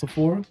Yes. to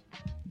Sephora?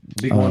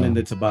 Big one in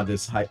it's about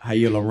this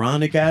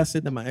hyaluronic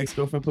acid that my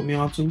ex-girlfriend put me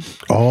onto.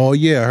 Oh,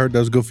 yeah, I heard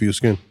that's good for your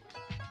skin.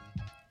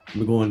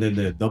 We're going in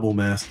there double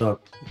masked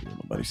up.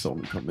 Nobody saw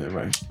me come in,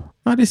 right?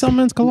 Nah, they sell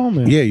men's cologne,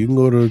 man. Yeah, you can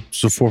go to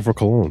Sephora for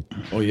cologne.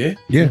 Oh yeah?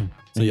 Yeah,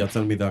 So y'all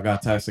telling me that I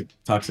got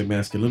toxic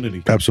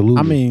masculinity. absolutely.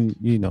 I mean,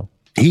 you know,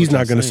 he's what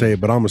not I'm going to say saying.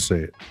 it, but I'm going to say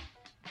it.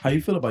 How you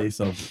feel about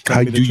yourself? Tell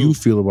How me the do you truth.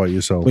 feel about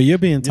yourself? but you're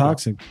being You know.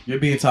 toxic. You're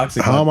being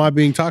toxic How am I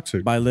being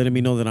toxic? by letting me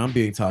know that I'm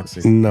being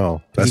toxic.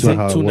 No, that's You not think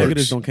how it two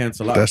negatives works. don't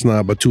cancel out. That's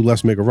not, but two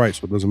less make a right,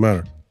 so it doesn't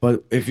matter.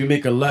 But if you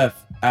make a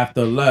left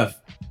after a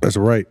left, That's a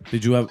right.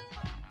 did you ever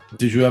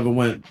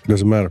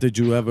Doesn't matter.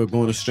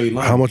 go in a straight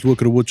line? How much wood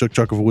could a woodchuck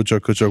chuck if a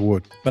woodchuck could chuck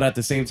wood? But at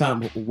the same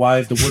time, why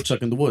is the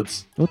woodchuck in the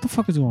woods? What the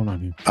fuck is going on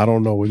here? I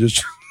don't know. We're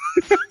just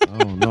I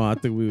don't know. I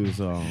think we was.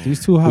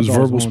 These two hot it's dogs.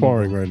 verbal on the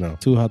sparring bone. right now.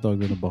 Two hot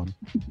dogs in a bun.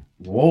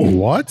 Whoa.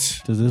 What?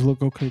 Does this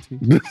look okay to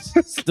you?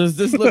 Does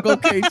this look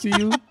okay to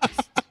you?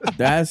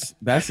 That's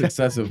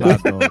excessive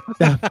hot dog.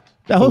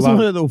 That was lot.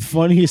 one of the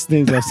funniest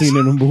things I've seen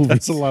in a movie.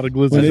 That's a lot of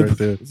When glizzards they- right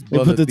there.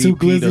 They put the two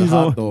glizzies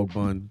hot on. dog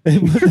bun.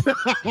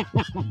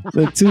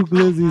 The two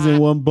glizzies in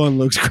one bun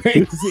looks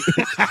crazy.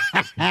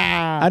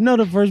 I know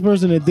the first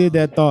person that did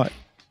that thought,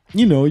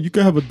 you know, you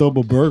could have a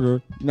double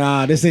burger.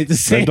 Nah, this ain't the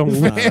same. don't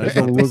look- Nah, man. that's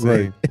don't not the look right.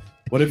 same.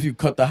 What if you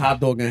cut the hot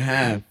dog in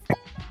half,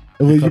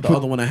 Well, you cut the put-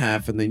 other one in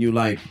half, and then you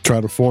like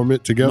Try to form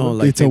it together no,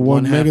 like It's a take one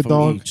one half mega from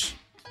dog? each?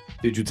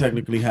 Did you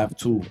technically have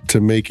two?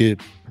 to make it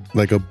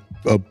like a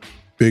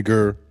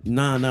bigger.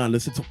 Nah.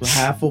 Listen to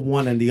half of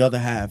one and the other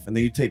half, and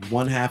then you take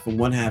one half and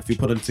one half. You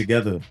put them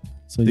together.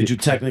 So Did you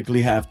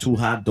technically have two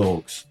hot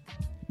dogs?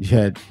 you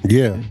had,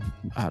 Yeah.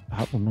 I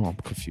don't know. I'm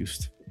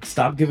confused.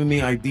 Stop giving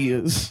me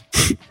ideas.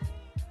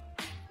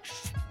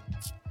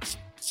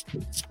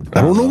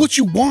 I don't know what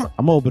you want.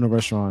 I'm gonna open a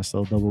restaurant and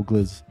sell double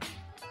glizz.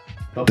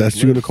 That's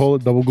you gonna call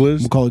it double I'm glizz?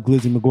 gonna call it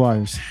Glizzy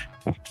McGuire's.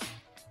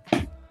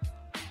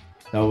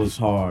 That was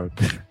hard.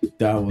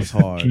 That was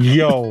hard.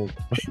 Yo,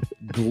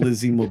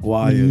 Glizzy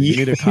McGuire. You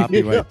need to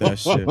copyright that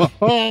shit.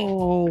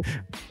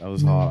 That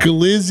was hard.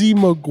 Glizzy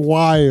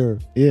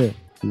McGuire. Yeah,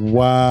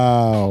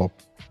 Wow.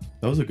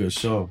 That was a good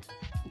show.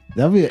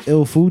 that'd be an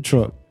ill food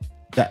truck.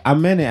 That I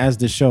meant it as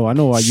the show. I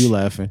know why you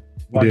laughing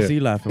Why Yeah. is he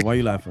laughing? Why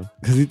you laughing?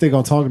 because you think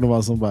I'm talking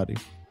about somebody.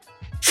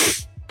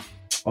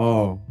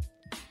 Oh,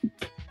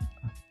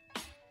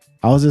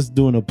 I was just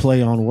doing a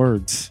play on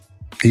words.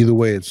 Either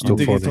way, it's you still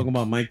think he's funny. talking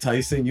about Mike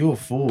Tyson? You a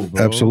fool,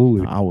 bro.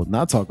 Absolutely. I would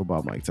not talk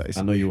about Mike I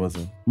Tyson. know you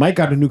wasn't. Mike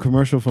got a new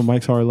commercial for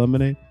Mike's Hard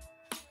Lemonade.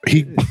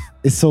 He.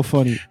 It's so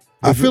funny.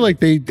 I feel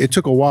like it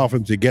took a while for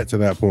him to get to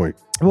that point.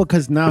 Well,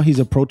 because now he's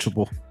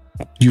approachable.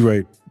 You're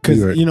right. Because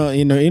You're right. you know,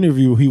 in an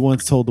interview, he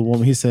once told the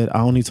woman, he said,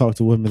 "I only talk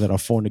to women that I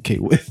fornicate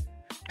with."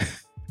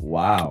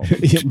 Wow.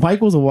 Yeah,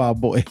 Mike was a wild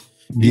boy.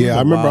 He was Yeah, a I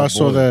remember wild I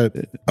saw boy.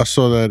 that. I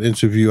saw that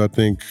interview. I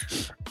think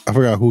I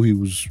forgot who he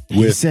was He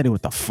with, said it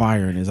with the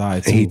fire in his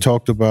eye too. and he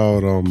talked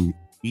about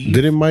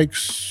didn't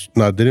Mike's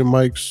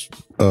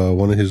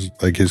one of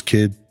his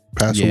kid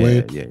pass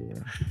away. Yeah.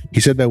 He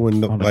said that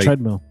when On the like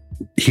treadmill.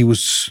 he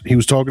was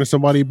talking to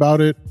somebody about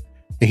it,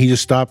 and he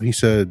just stopped and he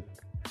said,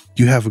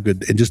 "You have a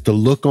good," and just the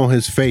look on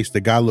his face, the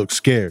guy looked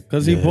scared.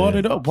 Because he Yeah. brought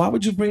it up. Why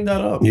would you bring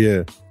that up?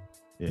 Yeah,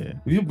 Yeah.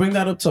 If you bring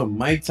that up to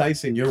Mike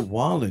Tyson, you're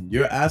walling.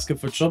 You're asking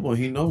for trouble, and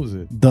he knows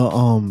it.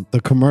 The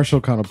commercial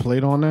kind of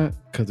played on that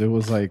because it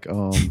was like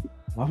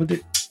Why would they?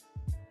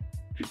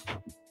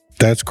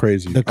 that's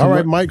crazy. The All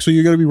right, Mike. So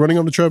you're gonna be running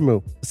on the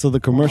treadmill. so the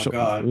commercial.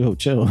 God. Yo,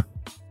 chill.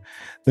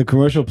 The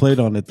commercial played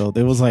on it though.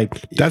 There was like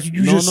That's what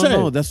you no, just no, said.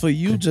 no. That's what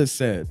you just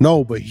said.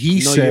 No, but he No,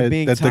 you're said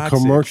being that the toxic.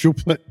 commercial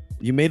play.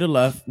 You made a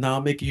left. Now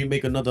I'm making you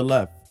make another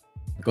left.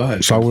 Go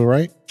ahead. So I went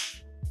right.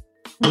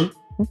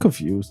 I'm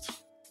confused.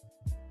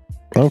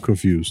 I'm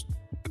confused.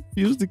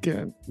 Confused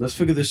again. Let's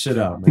figure this shit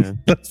out,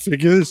 man. Let's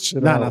figure this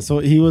shit Nah. So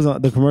he was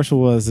the commercial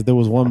was that there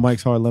was one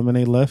Mike's Hard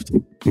Lemonade left,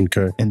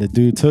 Okay. and the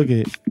dude took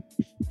it,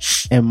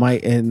 and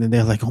then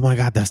they're like, "Oh my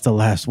god, that's the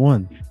last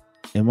one."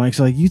 And Mike's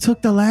like, "You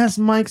took the last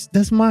Mike's.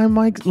 That's my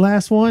Mike's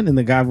last one." And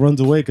the guy runs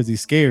away because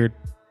he's scared.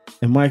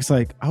 And Mike's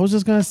like, "I was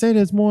just gonna say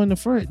there's more in the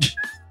fridge."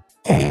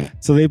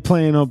 So they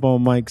playing up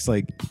on Mike's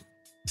like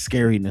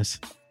scariness.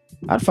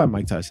 I'd fight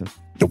Mike Tyson.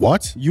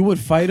 What? You would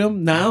fight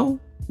him now?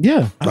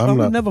 Yeah, I I'm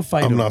would not- never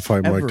fight him. I'm not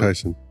fighting ever. Mike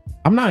Tyson.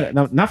 I'm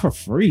not for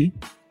free.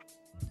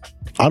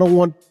 I don't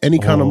want any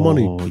kind of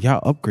money. Oh,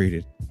 y'all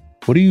upgraded.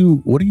 What are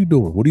you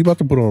doing? What are you about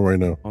to put on right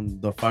now? On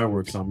the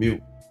fireworks on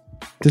mute.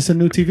 This a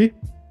new TV?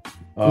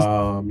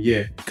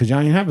 Yeah. Cause y'all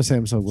ain't have a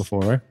Samsung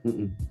before, right?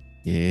 Mm-mm.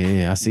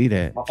 Yeah, I see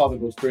that. My father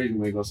goes crazy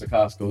when he goes to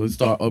Costco. He'll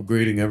start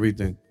upgrading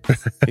everything.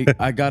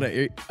 I got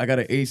an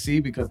AC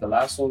because the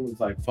last one was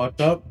like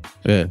fucked up.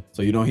 Yeah.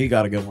 So he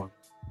got to get one.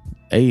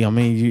 Hey, I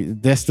mean,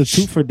 that's the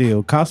 2 for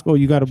deal. Costco,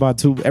 you got to buy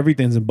 2.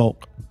 Everything's in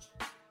bulk.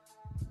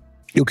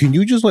 Yo, can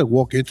you just like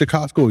walk into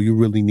Costco or you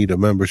really need a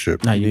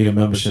membership? Now you need a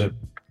membership.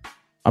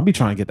 I'll be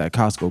trying to get that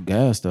Costco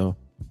gas though.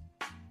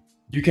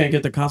 You can't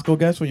get the Costco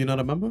gas when you're not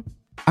a member?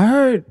 I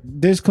heard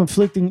there's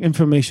conflicting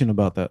information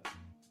about that.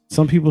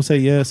 Some people say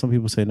yes, some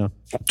people say no.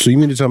 So you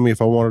mean to tell me if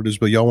I wanted this,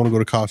 but y'all want to go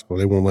to Costco,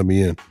 they won't let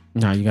me in?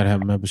 Nah, you got to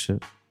have a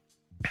membership.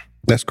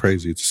 That's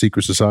crazy. It's a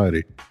secret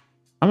society.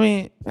 I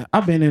mean,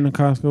 I've been in a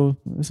Costco.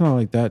 It's not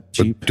like that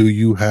cheap. But do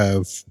you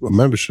have a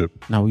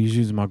membership? No, we was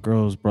using my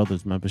girl's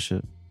brother's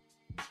membership.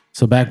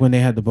 So back when they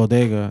had the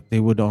bodega, they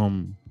would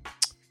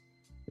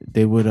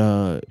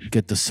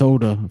get the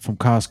soda from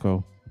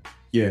Costco.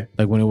 Yeah.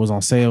 Like when it was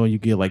on sale, you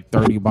get like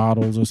 30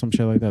 bottles or some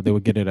shit like that. They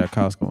would get it at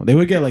Costco. They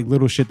would get like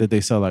little shit that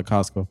they sell at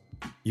Costco.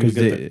 You would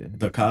 'Cause get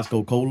the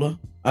Costco cola.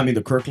 I mean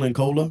the Kirkland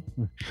cola.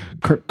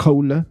 Kurt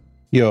Cola,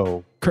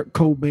 Yo, Kurt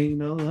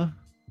Cobain.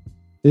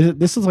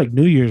 This is like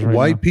New Year's right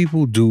white now.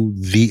 people do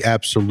the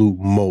absolute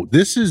most.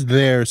 This is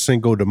their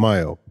Cinco de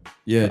Mayo.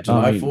 Yeah,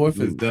 July I mean, 4th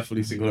is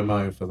definitely Cinco de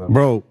Mayo for them.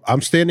 Bro,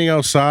 I'm standing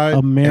outside and I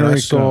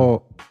America. saw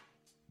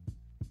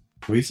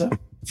What you said?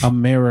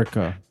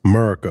 America.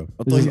 America.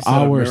 I This thought is you said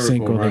our Miracle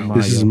Cinco de Round. Mayo.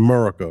 This is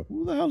America.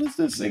 Who the hell is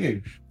this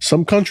singing?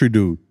 Some country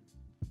dude.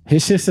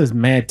 His shit says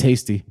mad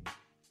tasty.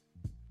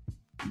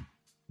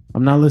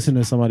 I'm not listening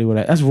to somebody with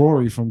that. That's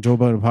Rory from Joe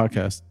Budden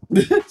podcast.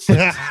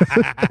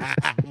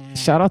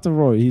 Shout out to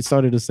Rory. He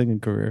started a singing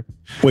career.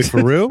 Wait,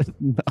 for real?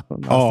 No,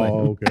 not Oh,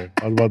 singing. okay.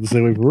 I was about to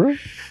say, wait, for real?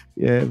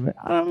 Yeah, man.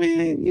 I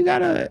mean, you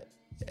gotta.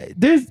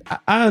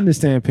 I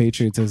understand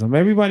patriotism.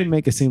 Everybody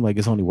make it seem like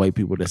it's only white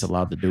people that's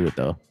allowed to do it,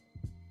 though.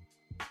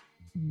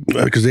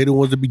 Because they the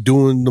ones that be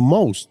doing the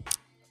most.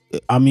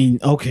 I mean,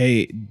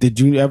 okay. Did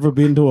you ever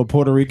been to a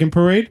Puerto Rican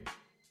parade?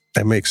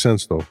 That makes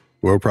sense, though.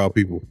 We're proud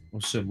people. Oh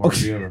shit,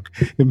 Mariana.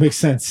 It makes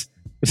sense.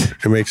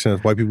 It makes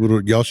sense. White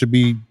people, y'all should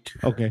be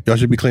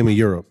claiming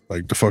Europe.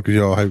 Like the fuck is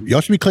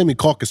y'all should be claiming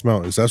Caucasus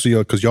Mountains. That's what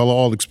y'all, because y'all are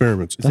all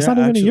experiments. That's there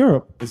not even in actually-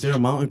 Europe. Is there a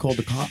mountain called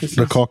the Caucasus?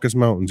 The Caucasus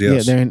Mountains,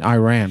 yes. Yeah, they're in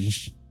Iran.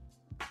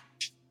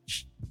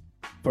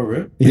 For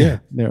real? Yeah.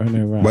 they're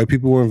right. White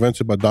people were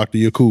invented by Dr.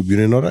 Yakub. You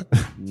didn't know that?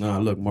 Nah,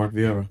 look, Mark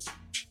Vieira.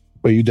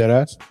 Wait, you dead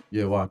ass?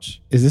 Yeah,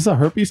 watch. Is this a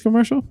herpes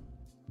commercial?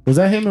 Was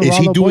that him and Is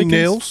he Rollo doing Boykins?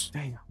 nails?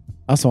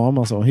 I saw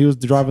him. He was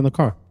driving the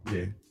car.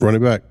 Yeah. Run it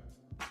back.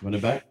 Run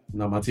it back?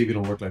 No, my TV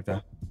don't work like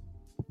that.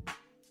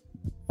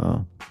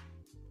 Oh,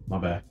 My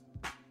bad.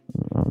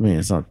 I mean,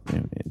 it's not.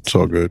 It's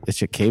all good. It's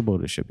your cable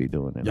that should be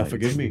doing it. Y'all like-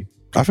 forgive me.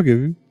 I forgive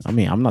you. I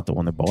mean, I'm not the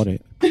one that bought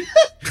it.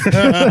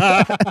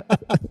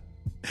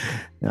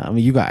 I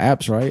mean, you got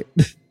apps, right?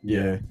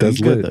 Yeah. That's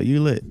you good lit. though.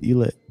 You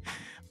lit.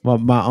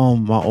 My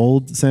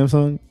old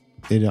Samsung,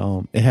 it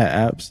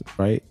had apps,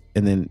 right?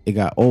 And then it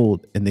got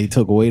old, and they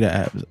took away the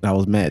apps. And I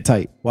was mad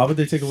tight. Why would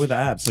they take away the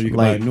app so you can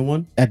Like- buy a new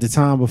one? At the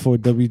time before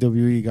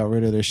WWE got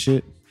rid of their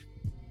shit,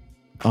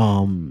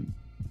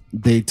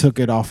 they took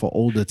it off of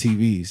older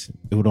TVs.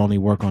 It would only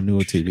work on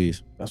newer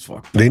TVs. That's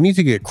fucked up. They need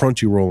to get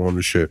Crunchyroll on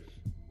the shit.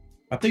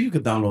 I think you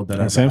could download that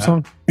On as an app.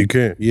 Samsung, You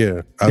can't.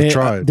 Yeah, I've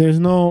tried. There's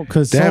no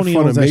because They have Sony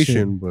owns that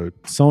shit. Funimation,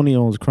 but Sony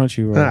owns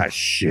Crunchyroll.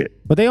 shit.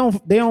 But they own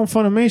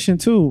Funimation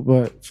too.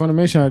 But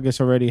Funimation, I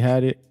guess, already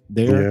had it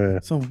there. Yeah,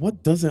 So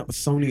what doesn't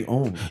Sony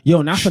own?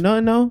 Yo, not for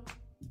nothing though.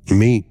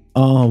 me.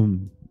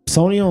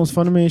 Sony owns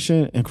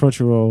Funimation and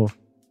Crunchyroll,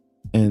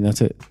 and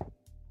that's it.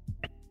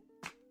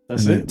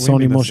 That's And it? then What do you Sony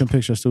mean that's Motion it?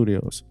 Picture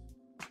Studios.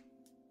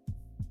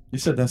 You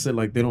said that's it.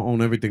 Like they don't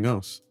own everything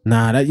else.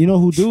 Nah, that you know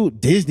who do?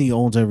 Disney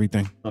owns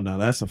everything. Oh no,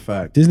 that's a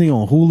fact. Disney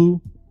own Hulu.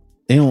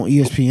 They own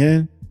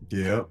ESPN.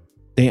 Yeah.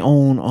 They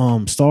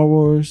own Star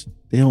Wars.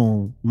 They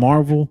own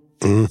Marvel.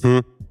 Mm-hmm.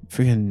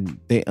 Freaking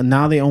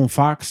they own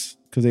Fox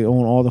because they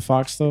own all the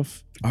Fox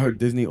stuff. I heard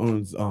Disney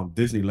owns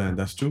Disneyland.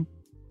 That's true.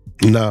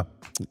 Nah,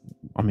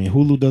 I mean,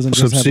 Hulu doesn't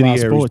just have live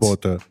subsidiaries sports.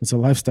 bought that. It's a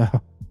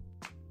lifestyle.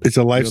 It's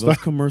a Yo, lifestyle. those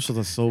commercials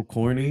are so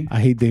corny. I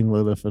hate Dame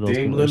Lillard for those.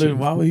 Dame commercials. Lillard,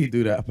 why would he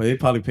do that? But they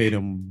probably paid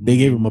him. They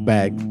gave him a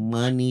bag.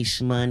 Money,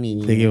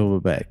 shmoney. They gave him a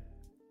bag.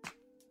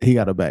 He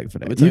got a bag for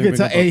Every that. time You you can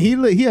tell, bring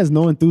up and he has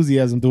no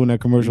enthusiasm doing that You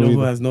commercial. know who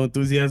either. has no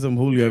enthusiasm?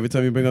 Julio. Every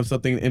time you bring up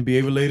something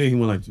NBA related, he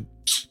went like,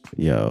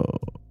 Yo,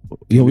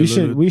 Dame we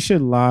Lillard.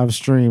 should live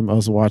stream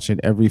us watching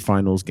every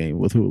finals game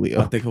with I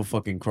Julio, think he'll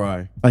fucking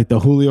cry. like the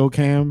Julio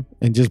cam,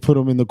 and just put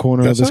him in the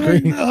corner That's of the all right.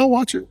 screen. I'll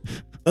watch it.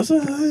 That's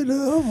all right.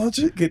 I'll watch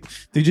it.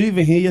 Did you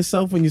even hear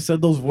yourself when you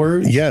said those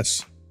words?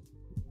 Yes.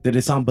 Did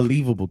it sound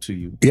believable to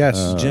you?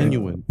 Yes.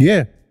 Genuine.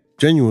 Yeah.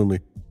 Genuinely.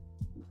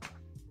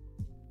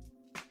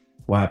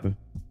 What happened?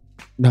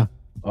 No,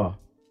 Oh.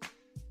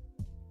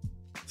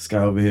 This guy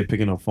over here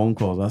picking up phone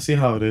calls. I see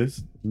how it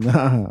is.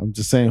 nah, I'm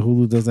just saying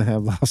Hulu doesn't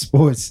have live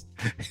sports.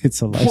 It's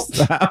a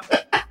lifestyle.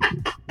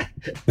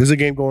 There's a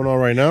game going on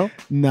right now.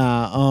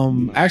 Nah,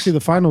 actually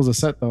the finals are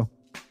set though.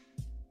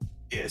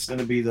 Yeah, it's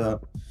gonna be the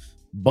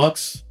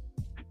Bucks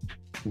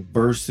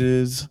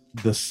versus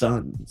the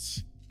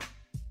Suns.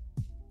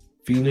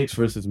 Phoenix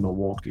versus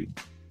Milwaukee.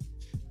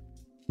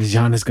 Is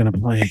Giannis gonna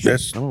play?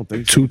 That's I don't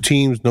think so. two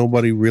teams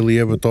nobody really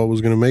ever thought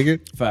was going to make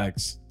it.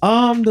 Facts.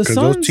 The Because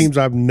Suns. those teams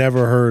I've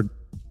never heard.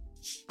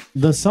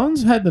 The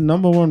Suns had the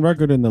 #1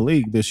 record in the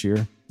league this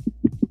year.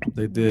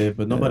 They did,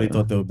 but nobody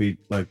thought they would beat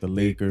like the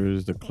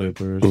Lakers, the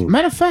Clippers. Mm.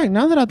 Matter of fact,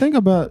 now that I think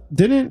about it,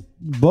 didn't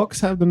Bucks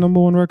have the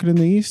 #1 record in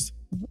the East?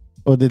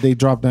 Or did they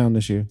drop down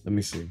this year? Let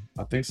me see.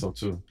 I think so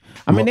too.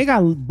 I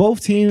mean,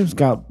 both teams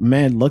got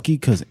mad lucky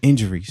because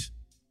injuries.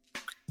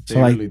 They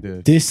So like really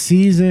did. this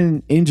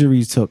season,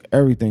 injuries took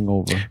everything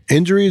over.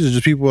 Injuries are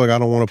just people like, I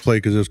don't want to play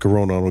because there's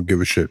Corona. I don't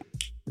give a shit.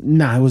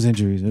 Nah, it was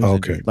injuries. It was Okay.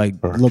 injuries. Like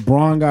All right.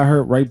 LeBron got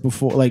hurt right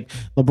before. Like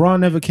LeBron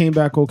never came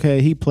back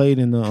okay. He played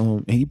in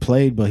the he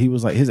played, but he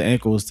was like his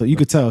ankle was still. You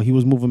could tell he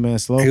was moving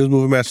mad slow. He was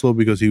moving mad slow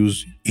because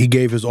he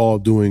gave his all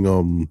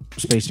doing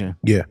Space Jam.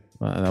 yeah.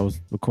 That was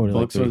recorded.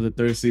 Bucks like are the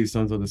third seed,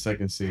 Suns are the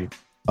second seed.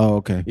 oh,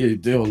 okay. Yeah,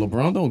 yo,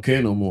 LeBron don't care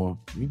no more.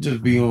 You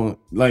just be on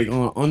like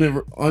on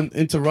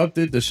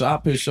uninterrupted. The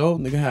shop his show,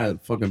 nigga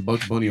had fucking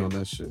Bugs Bunny on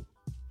that shit.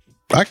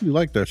 I actually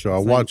like that show. I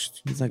It's like-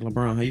 watched. He's like,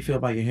 LeBron, how you feel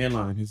about your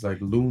hairline? He's like,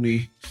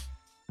 loony.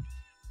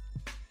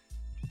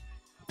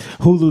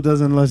 Hulu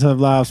doesn't let us have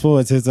live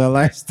sports. It's a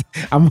last.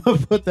 I'm gonna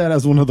put that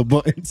as one of the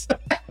buttons.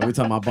 Every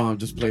time I bomb,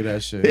 just play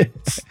that shit.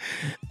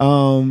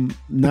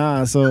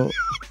 Nah. So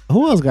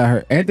who else got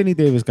hurt? Anthony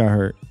Davis got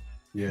hurt.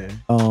 Yeah.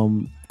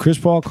 Chris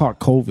Paul caught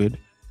COVID.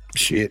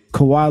 Shit.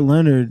 Kawhi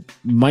Leonard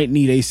might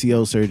need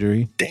ACL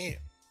surgery.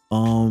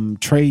 Damn.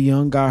 Trey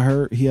Young got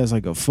hurt. He has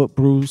like a foot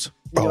bruise.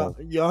 Oh,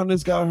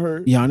 Giannis got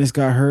hurt. Giannis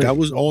got hurt. that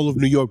was all of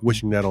New York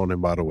wishing that on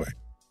him, by the way.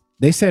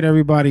 They said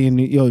everybody in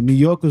New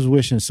York was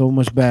wishing so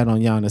much bad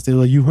on Giannis. They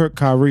were like, you hurt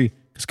Kyrie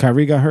because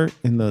Kyrie got hurt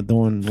in the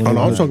doing. Oh,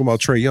 no, I'm talking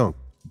about Trey Young.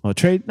 Oh,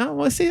 Trey. No,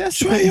 well, see that's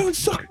Trey Young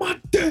sucked my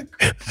dick.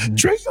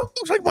 Trey Young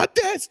looks like my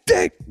dad's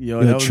dick.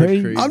 Yo, Yo, that was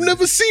Trey- crazy. I've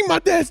never seen my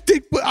dad's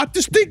dick, but I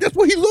just think that's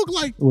what he looked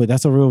like. Wait,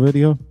 that's a real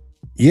video.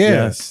 Yeah.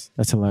 Yes.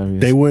 That's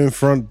hilarious. They were in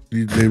front.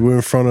 They were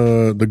in front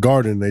of the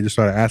Garden. They just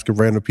started asking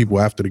random people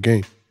after the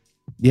game.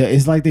 Yeah,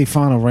 it's like they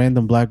found a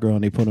random black girl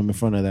and they put them in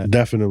front of that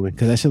Definitely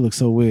because that shit looks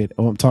so weird.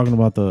 Oh, I'm talking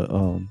about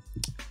the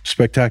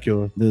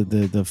spectacular. the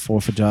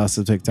 4th of July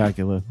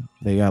spectacular.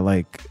 They got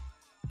like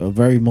a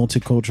very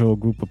multicultural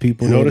group of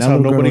people. You notice That how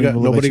little girl nobody don't got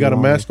even look like a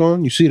she mask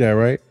on? You see that,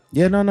 right?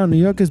 Yeah, no, New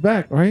York is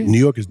back, right? New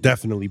York is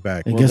definitely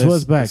back. And Well, guess that's-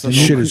 what's back? that's a The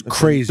no- Shit is that's a-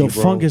 crazy, the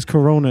bro. fungus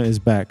corona is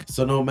back.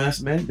 So no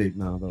mask mandate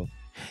now though.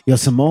 Yo,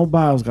 Simone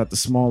Biles got the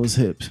smallest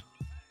hips.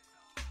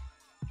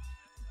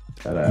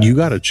 You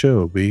gotta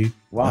chill, B.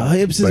 Wow. Her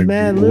hips is Like,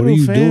 mad what little, are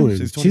you fam. doing?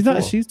 She's She's not.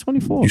 24. She's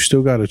 24. You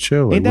still gotta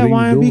chill. Like, Ain't that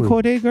what are you YMB doing?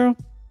 Corday girl?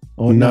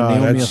 Oh Nah, no,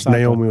 Naomi that's Osaka,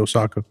 Naomi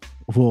Osaka.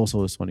 who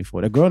also is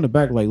 24. That girl in the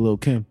back like Lil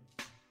Kim.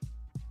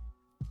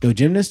 Yo,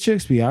 gymnast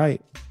chicks be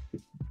alright.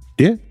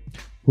 Yeah.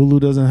 Hulu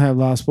doesn't have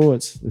live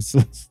sports. It's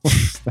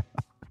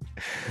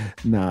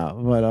nah,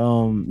 but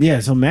yeah.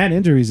 So mad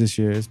injuries this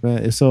year. It's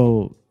bad. It's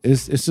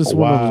just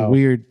one of Wow. those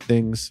weird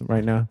things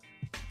right now.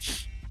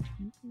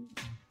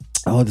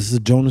 Oh, this is a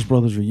Jonas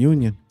Brothers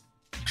reunion.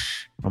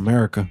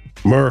 America.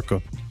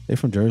 They're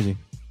from Jersey.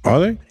 Are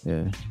they?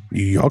 Yeah.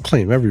 Y'all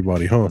claim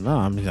everybody, huh? No,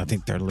 I mean I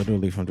think they're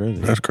literally from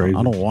Jersey. That's crazy.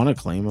 I don't want to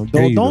claim them.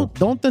 There you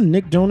Don't the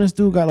Nick Jonas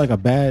dude got like a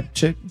bad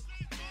chick?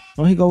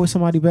 Don't he go with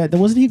somebody bad?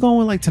 Wasn't he going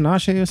with like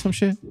Tinashe or some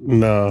shit?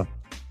 Nah.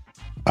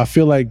 I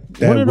feel like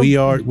What are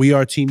that we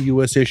are Team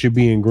USA should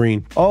be in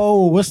green.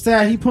 Oh, what's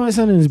that? He putting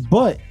something in his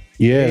butt.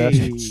 Yeah,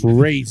 Hey. that's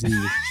crazy.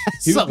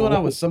 He was going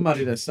out with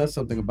somebody that said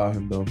something about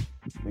him though.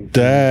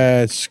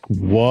 That's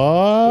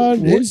what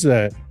is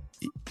that?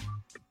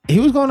 He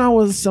was going out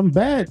with some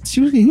bad. He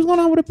was going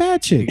out with a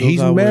bad chick. He goes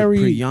He's out with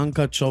married-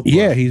 Priyanka Chopra.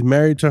 Yeah, he's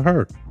married to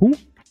her. Who?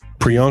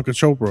 Priyanka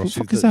Chopra.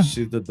 fuck is that?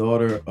 She's the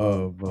daughter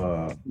of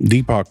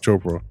Deepak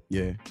Chopra.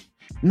 yeah.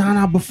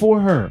 Nah,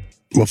 before her.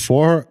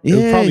 Before her, it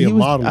was Yeah, probably he a was,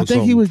 model I or think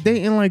he something. was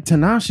dating like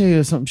Tinashe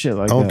or some shit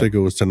like I don't that. think it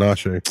was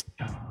Tinashe.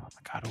 Oh my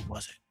God, who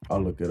was it?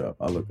 I'll look it up.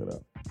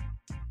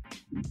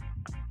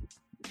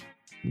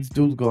 These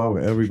dudes go out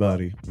with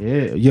everybody.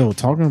 Yeah, yo,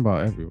 talking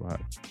about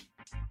everybody.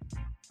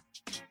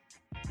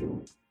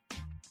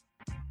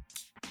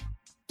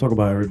 Talk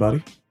about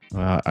everybody.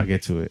 I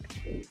get to it.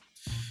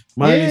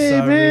 Miley Yeah,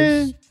 Cyrus,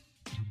 man.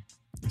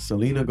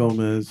 Selena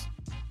Gomez,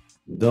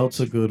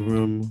 Delta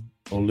Goodrum,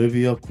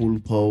 Olivia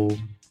Culpo,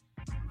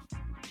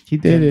 He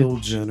did Kendall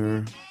it.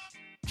 Jenner,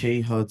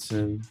 Kate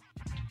Hudson.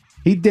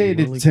 He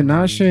dated Molly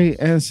Tinashe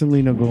and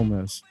Selena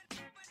Gomez.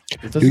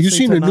 It doesn't you say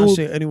seen the new-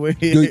 Tinashe anyway.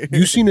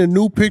 You seen a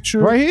new picture?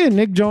 Right here,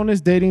 Nick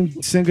Jonas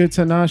dating singer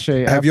Tinashe.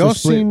 Have after y'all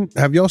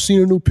split.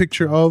 seen a new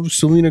picture of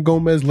Selena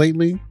Gomez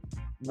lately?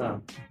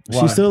 No.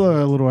 She's still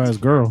a little ass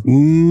girl.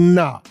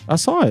 Nah. I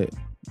saw it.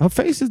 Her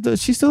face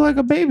is she's still like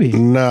a baby.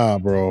 Nah,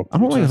 bro. I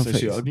don't like her Say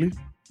she face. ugly?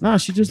 Nah,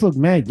 she just looked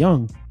mad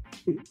young.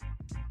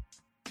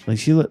 Like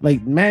she looked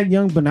like mad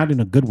young, but not in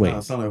a good way. Nah,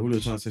 it sound like Julio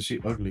trying to say she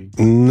ugly.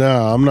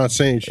 Nah, I'm not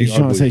saying she's She's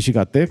trying to ugly. say she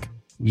got thick.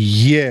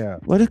 Yeah.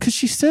 What? Because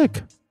she's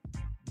sick.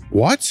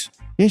 What?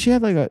 Yeah, she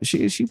had like a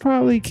she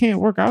probably can't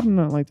work out or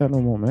nothing like that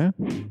no more, man.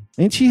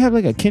 Ain't she have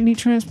like a kidney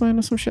transplant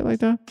or some shit like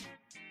that?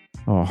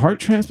 Or a heart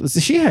transplant?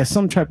 She had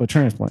some type of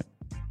transplant.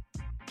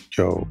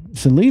 Yo.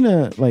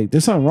 Selena, like,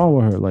 there's something wrong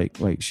with her.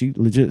 Like she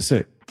legit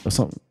sick or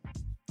something.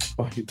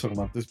 Oh, you talking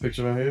about this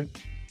picture right here?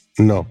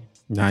 No.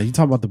 Nah, you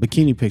talking about the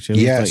bikini picture? It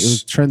was Yes. like, it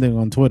was trending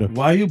on Twitter.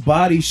 Why you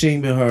body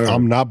shaming her?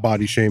 I'm not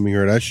body shaming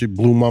her. That shit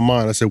blew my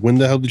mind. I said, when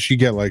the hell did she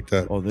get like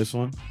that? Oh, this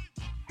one?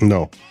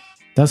 No.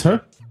 That's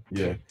her.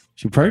 Yeah.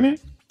 She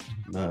pregnant?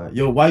 Nah.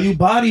 Yo, why you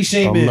body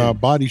shaming? I'm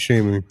not body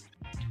shaming.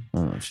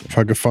 Oh shit. If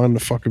I could find the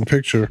fucking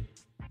picture.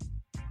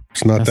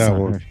 It's not That's that not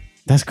one. her.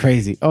 That's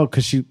crazy. Oh,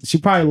 cause she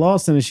probably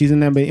lost in it. She's in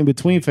that in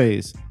between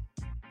phase.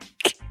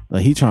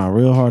 Like he trying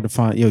real hard to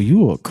find. Yo,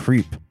 you a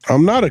creep,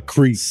 I'm not a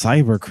creep.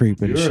 cyber creep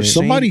and You're a shit. shame.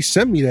 Somebody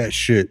sent me that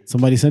shit.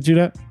 Somebody sent you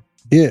that?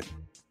 Yeah.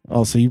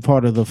 Oh, so you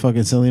part of the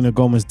fucking Selena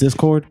Gomez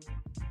Discord?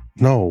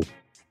 No.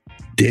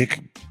 Dick.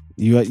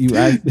 You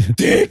asked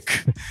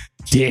Dick.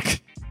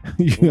 Dick.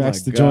 You Oh my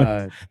asked to join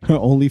God. her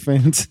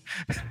OnlyFans.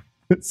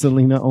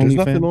 Selena There's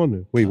nothing OnlyFans. on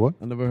there. Wait, what?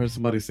 I never heard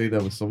somebody say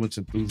that with so much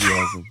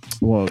enthusiasm.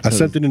 Well, I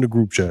sent it in the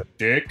group chat.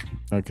 Dick.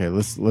 Okay,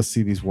 let's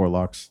see these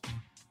warlocks.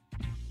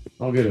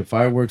 I don't get it.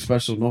 Fireworks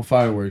special, no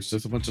fireworks.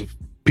 Just a bunch of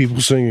People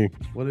singing.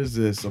 what is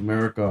this?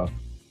 America.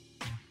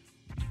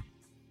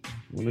 I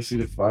want to see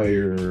the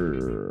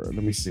fire.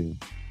 Let me see.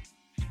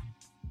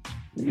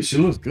 She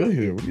looks good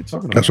here. What are you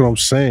talking about? That's what I'm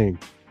saying.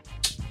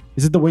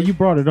 Is it the way you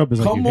brought it up? Is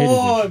like Come you hated it?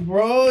 on,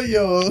 bro,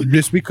 yo.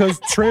 Just because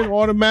Trent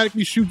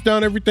automatically shoots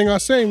down everything I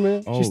say,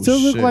 man. Oh, She still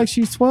look shit. like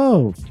she's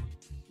 12.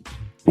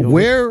 Yo,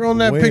 Where on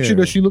that picture where?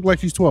 does she look like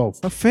she's 12?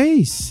 Her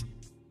face.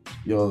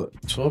 Yo,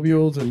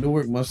 12-year-olds in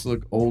Newark must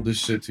look old as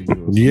shit to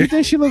you. Yeah. You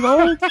think she look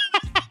old?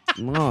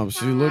 Mom,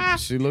 she look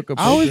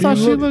I always thought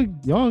she look.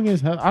 looked young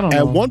as hell. I don't know.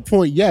 At one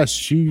point, yes,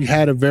 she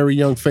had a very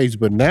young face,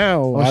 but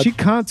now Oh, she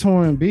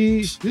contouring, B.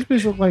 This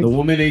bitch look like The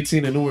woman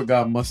 18 in Newark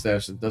got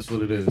mustaches. That's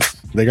what it is.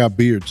 they got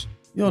beards.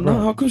 Yo, no,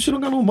 how come she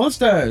don't got no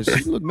mustache?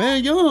 She look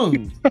man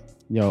young.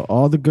 yo.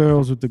 All the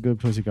girls with the good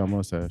pussy got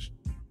mustache.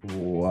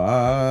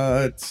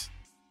 What?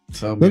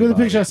 Tell me Look at the about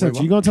picture I it. sent Wait,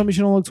 you. You gonna tell me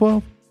she don't look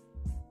 12?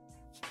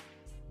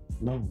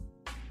 No.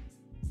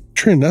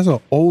 Trent, that's an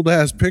old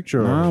ass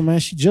picture. Nah, man.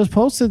 She just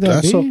posted that.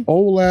 That's B. an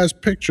old ass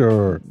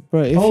picture.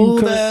 Bro, if you Old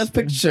could, ass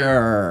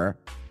picture.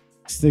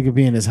 This nigga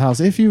be in his house.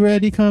 If you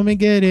ready, come and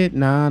get it.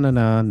 Nah, nah,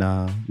 nah,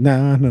 nah,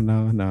 nah, nah,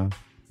 nah, nah.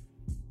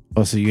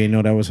 Oh, so you ain't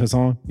know that was her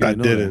song? I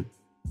didn't.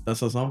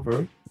 That's a song for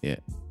her? Yeah.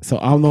 So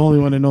I'm the only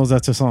one that knows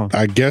that's her song.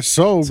 I guess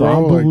so, So bro.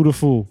 I'm Like, Boo the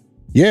Fool.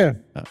 yeah.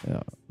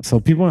 So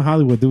people in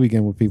Hollywood do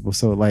weekend with people.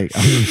 So like,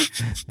 I mean,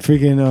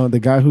 freaking the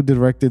guy who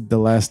directed the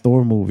last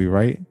Thor movie,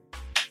 right?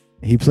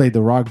 He played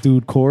the rock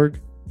dude Korg.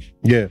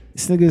 Yeah.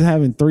 This nigga's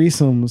having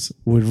threesomes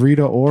with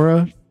Rita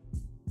Ora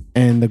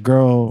and the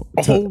girl.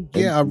 Oh,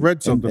 yeah. I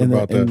read something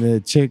about and that. the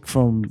chick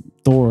from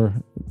Thor,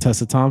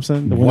 Tessa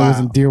Thompson, the one that was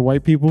in Dear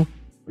White People.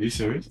 Are you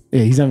serious?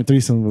 Yeah, he's having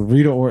threesomes with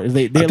Rita Ora. I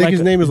think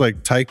his name is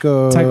like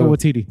Taika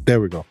Waititi.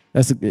 There we go.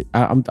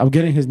 I'm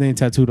getting his name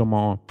tattooed on my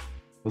arm.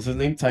 What's his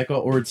name? Taika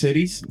or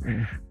titties?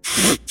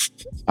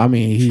 I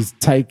mean, he's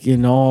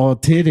taking all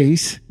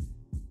titties.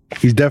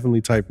 He's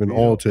definitely typing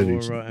all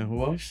titties. And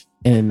who else?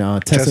 And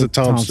Tessa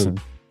Thompson.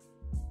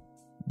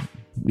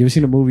 You ever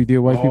seen the movie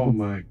Dear White People? Oh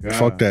my god!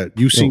 Fuck that.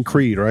 You seen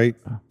Creed, right?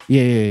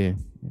 Yeah.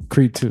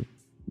 Creed 2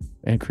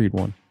 and Creed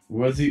 1.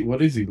 What is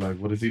he like?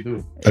 What does he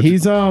do?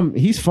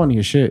 He's funny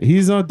as shit.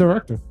 He's a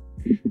director.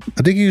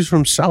 I think he's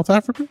from South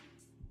Africa.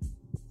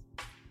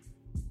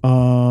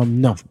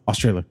 No,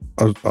 Australia.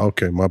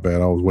 Okay, my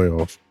bad. I was way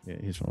off. Yeah,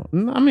 he's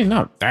from. I mean,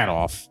 not that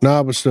off.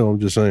 Nah, but still, I'm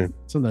just saying.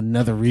 It's in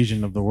another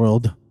region of the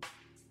world.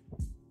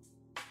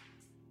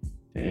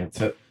 Damn,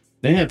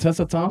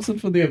 Tessa Thompson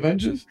for the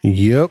Avengers?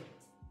 Yep.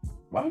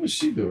 Why would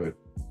she do it?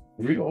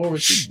 Rita Ora,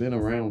 she's been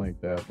around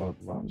like that, but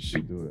why would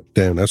she do it?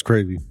 Damn, that's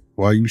crazy.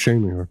 Why are you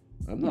shaming her?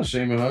 I'm not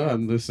shaming her.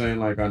 I'm just saying,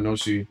 like, I know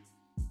she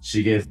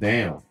gets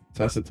down.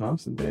 Tessa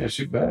Thompson, damn,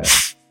 she bad.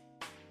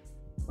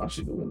 How's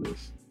she doing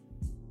this?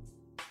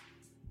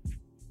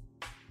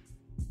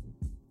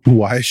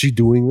 Why is she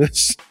doing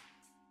this?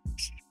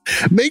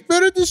 Make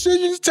better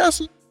decisions,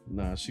 Tessa.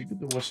 Nah, she could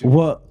do what she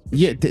Well,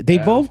 yeah, they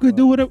both could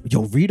do whatever.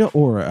 Yo, Rita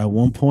Ora at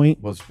one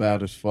point was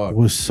bad as fuck.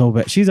 was so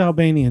bad. She's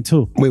Albanian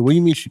too. Wait, what do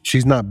you mean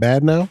she's not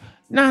bad now?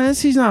 Nah,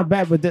 she's not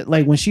bad, but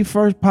like when she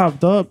first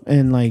popped up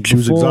and like She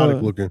was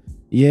exotic looking.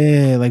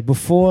 Yeah, like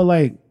before,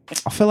 like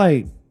I feel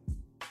like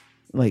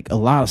a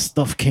lot of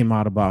stuff came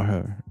out about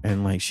her,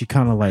 and like she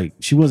kind of like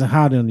she wasn't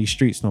hot on these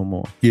streets no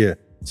more. Yeah.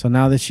 So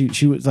now that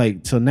she was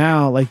like, so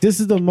now like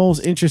this is the most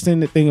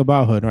interesting thing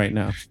about her right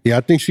now. Yeah,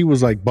 I think she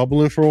was like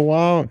bubbling for a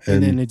while,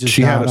 and then it just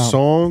she had a died out.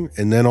 song,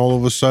 and then all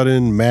of a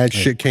sudden, mad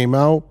shit came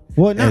out.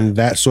 What? And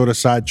that sort of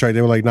sidetracked.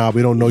 They were like, "Nah,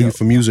 we don't know you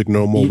for music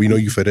no more. We know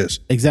you for this."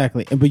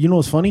 Exactly. But you know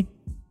what's funny?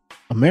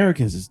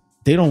 Americans,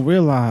 they don't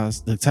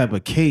realize the type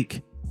of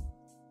cake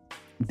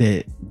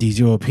that these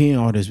European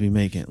artists be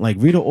making. Like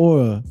Rita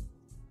Ora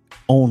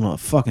own a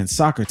fucking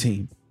soccer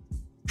team.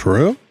 For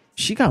real?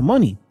 She got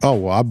money. Oh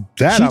well,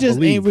 She I just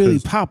believe, ain't really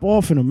 'cause- pop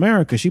off in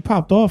America. She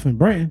popped off in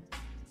Britain.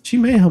 She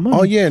made her money.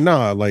 Oh yeah,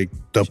 nah, like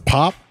the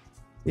pop.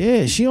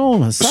 Yeah, she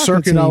owned a soccer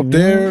Circuit team, out you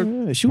there.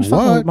 know? Yeah, she was What?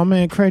 fucking with my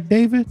man Craig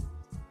David.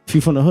 If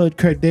you from the hood,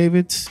 Craig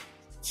Davids.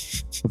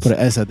 I put an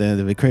S at the end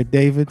of it. Craig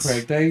Davids.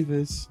 Craig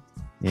Davis.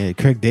 Yeah,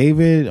 Craig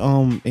David.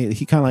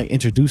 He kind of like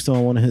introduced her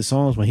on one of his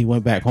songs when he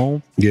went back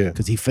home Yeah,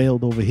 because he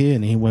failed over here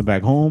and then he went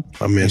back home.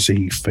 my man said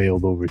he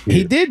failed over here.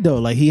 He did though.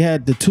 Like he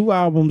had the 2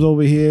 albums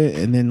over here,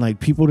 and then like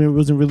people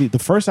wasn't really. The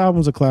first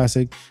album's a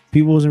classic.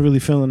 People wasn't really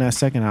feeling that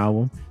second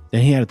album.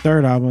 Then he had a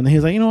third album, and he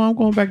was like, you know what, I'm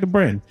going back to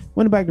Britain.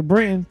 Went back to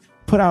Britain,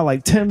 put out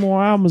like 10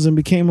 more albums, and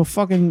became a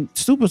fucking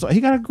superstar.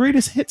 He got a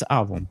greatest hits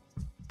album.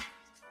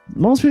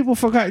 Most people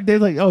forgot. They're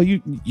like, oh,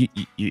 you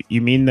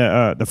mean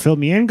the Fill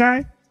Me In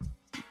guy?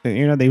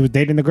 You know, they was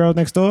dating the girl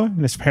next door,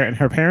 and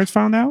her parents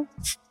found out.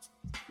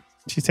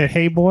 She said,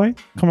 "Hey, boy,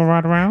 come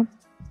around."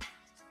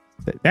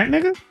 That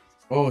nigga.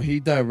 Oh, he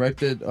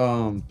directed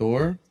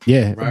Thor.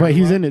 Yeah, Ragnarok? but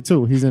he's in it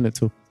too. He's in it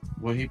too.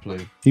 What he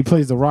played? He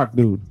plays the rock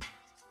dude.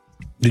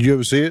 Did you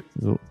ever see it?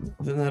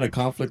 Isn't that a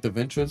conflict of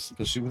interest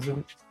because she was in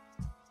it?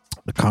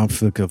 The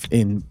conflict of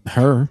in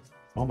her,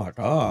 Oh my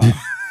god,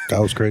 That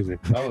was crazy.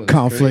 that was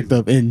conflict crazy.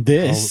 of in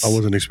this. I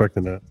wasn't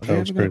expecting that. Are That they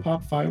was ever gonna crazy.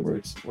 pop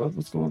fireworks?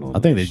 What's going on? I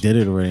think they did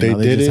it already. They Now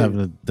they're did just it?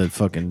 having the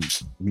fucking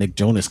Nick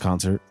Jonas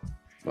concert.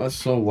 That's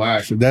so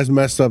whack. That's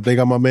messed up. They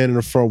got my man in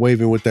the front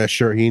waving with that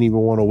shirt. He didn't even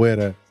want to wear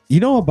that. You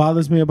know what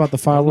bothers me about the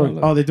fireworks?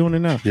 no. Oh, they're doing it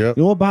now. Yep.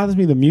 You know what bothers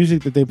me? The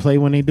music that they play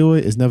when they do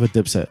it is never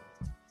Dipset.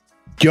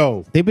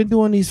 Yo, They've been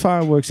doing these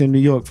fireworks in New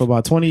York for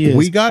about 20 years.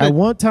 We gotta- At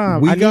one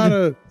time, we I gotta.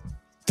 needed,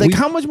 like we-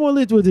 how much more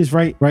lit was this?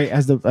 Right,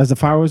 as the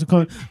fireworks are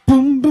coming,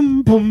 boom,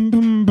 boom, boom,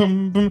 boom,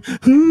 boom, boom.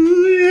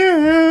 Ooh,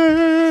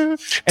 yeah.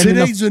 And then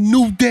the- Today's a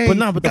new day. But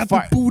nah, but the got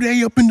fire- the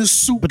booty up in the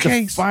but the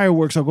suitcase.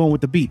 fireworks are going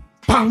with the beat.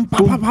 Bang, bang,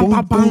 Boom, bang, boom, bang,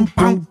 bang, boom,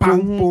 bang, boom,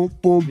 bang. boom,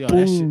 boom, Yo,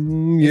 that shit-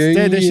 boom. Yeah,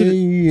 Instead, they should've-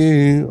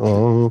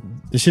 yeah.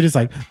 The shit is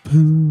like,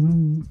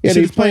 boom. Yeah, Yeah, they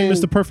they're playing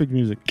playing- Mr. Perfect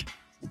music.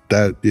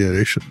 That yeah,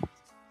 they should.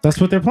 That's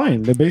what they're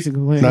playing. They're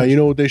basically playing. Now you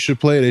know what they should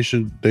play. They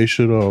should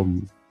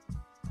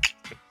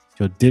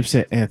Your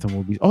Dipset anthem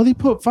will be. Oh, they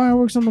put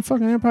fireworks on the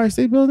fucking Empire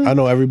State Building. I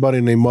know everybody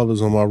and their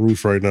mothers on my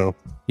roof right now.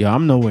 Yeah,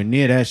 I'm nowhere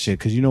near that shit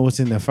because you know what's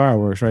in that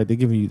fireworks, right? They're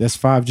giving you that's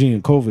 5G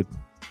and COVID.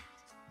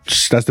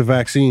 That's the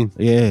vaccine.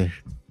 Yeah,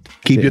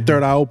 Keep your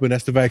third eye open.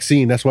 That's the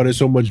vaccine. That's why there's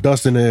so much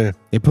dust in there.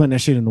 They putting that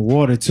shit in the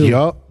water too.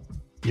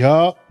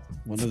 Yup.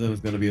 One of them is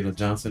gonna be the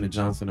Johnson &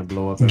 Johnson and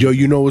blow up. Yo,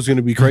 you know what's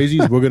gonna be crazy?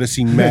 We're gonna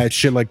see mad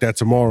shit like that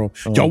tomorrow.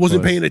 Y'all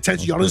wasn't paying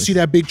attention. Y'all didn't see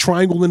that big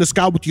triangle in the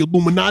sky with the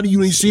Illuminati.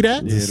 You didn't see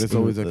that? Yeah, there's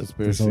always a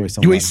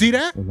conspiracy. You ain't see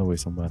that? There's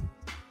always somebody.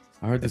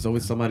 I heard there's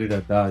always somebody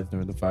that dies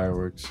during the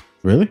fireworks.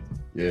 Really?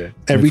 Yeah.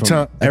 Every From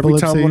time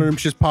epilepsy? one of them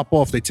shits pop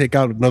off, they take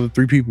out another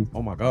 3 people.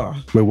 Oh my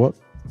god. Wait, what?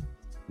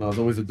 No, there's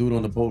always a dude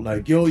on the boat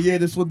like, yo, yeah,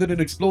 this one didn't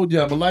explode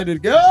yet. I'ma light it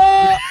again.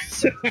 Ah!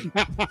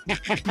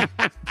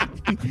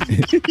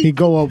 He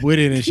go up with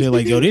it and shit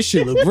like, yo, this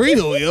shit look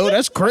real, yo.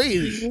 That's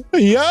crazy.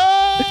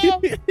 Yeah.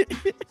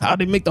 How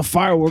they make the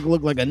firework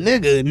look like a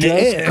nigga in the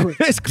air?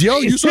 That's crazy. Yo,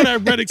 you saw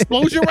that red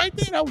explosion right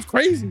there? That was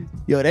crazy.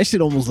 Yo, that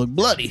shit almost look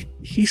bloody.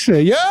 He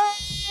said, yeah.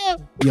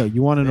 Yo,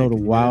 you want to know the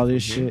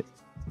wildest shit?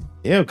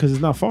 Yeah, because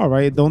it's not far,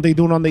 right? Don't they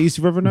do it on the East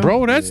River now?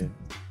 Bro, that's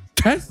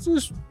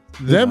just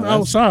them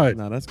outside.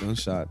 Nah, that's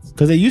gunshots.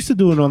 Because they used to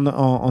do it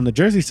on the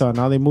Jersey side.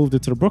 Now they moved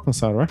it to the Brooklyn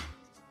side, right?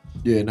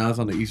 Yeah, now it's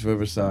on the East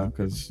River side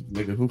because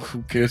nigga,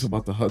 who cares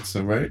about the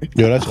Hudson, right?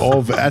 Yo, that's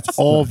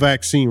all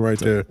vaccine right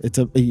there. It's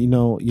a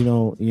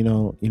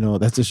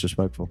that's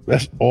disrespectful.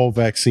 That's all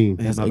vaccine.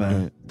 That's my bad.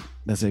 ignorant.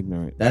 That's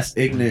ignorant. That's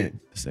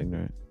ignorant. That's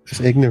ignorant. It's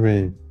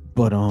ignorant.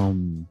 But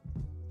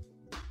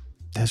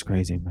that's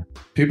crazy, man.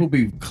 People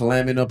be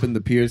clamming up in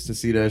the piers to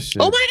see that shit.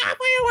 Oh my God,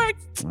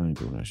 fireworks! I ain't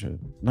doing that shit.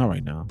 Not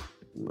right now.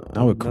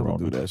 I would Corona.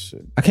 never do that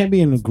shit. I can't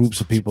be in the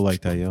groups of people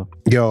like that, yo.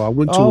 Yo, I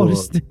went to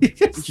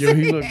Yo,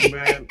 he look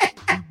mad.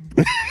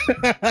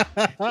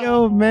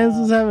 Yo, man's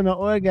was having an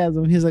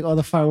orgasm. He's like, "Oh,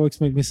 the fireworks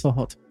make me so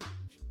hot,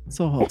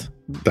 so hot."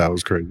 that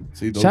was crazy.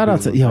 See, those Shout be out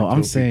the to ones yo. that I'm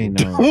kill saying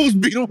people. no. Those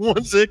be the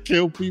ones that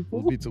kill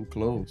people. Don't be too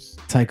close.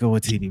 Taika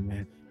Waititi,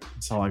 man.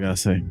 That's all I gotta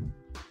say.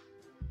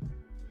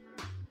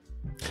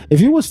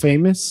 If you was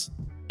famous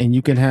and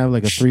you can have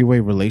like a 3-way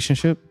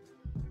relationship,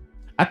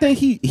 I think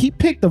he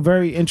picked a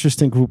very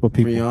interesting group of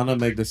people. Rihanna,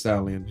 Meg Thee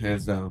Stallion,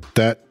 hands down,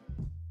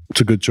 It's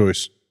a good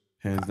choice.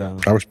 hands down.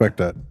 I respect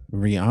that.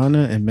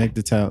 Rihanna and Meg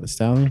Thee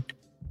Stallion.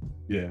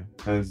 Yeah,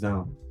 hands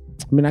down.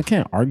 I mean, I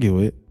can't argue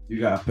it. You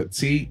got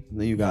petite,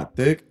 and then you got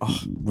thick. Oh,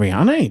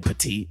 Rihanna ain't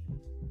petite.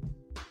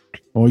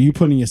 Or you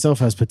putting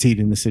yourself as petite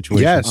in the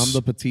situation? Yes. I'm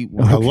the petite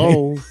one.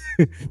 Hello.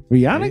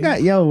 Rihanna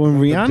got when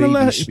Rihanna Baby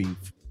left.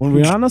 beef. When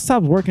Rihanna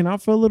stopped working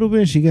out for a little bit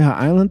and she get her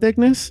island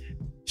thickness,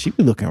 she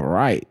be looking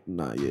right.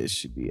 Nah, yeah,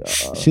 she be.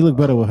 She look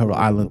better with her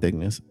island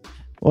thickness.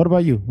 What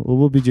about you? What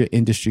would be your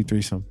industry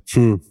threesome?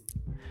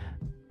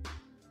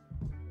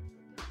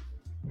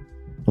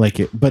 Like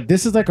it, but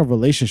this is like a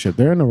relationship.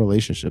 They're in a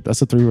relationship.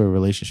 That's a 3-way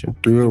relationship.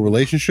 3-way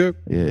relationship?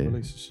 Yeah.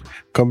 relationship.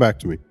 Come back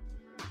to me.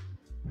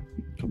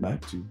 Come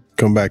back to you.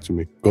 Come back to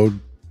me. Go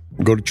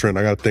to Trent.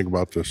 I got to think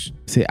about this.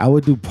 See, I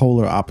would do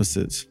polar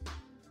opposites.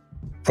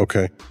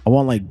 Okay. I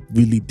want like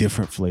really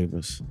different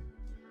flavors.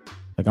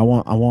 Like I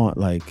want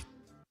like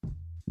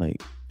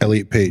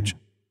Elliot Page.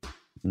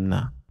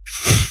 nah.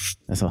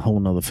 That's a whole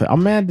nother.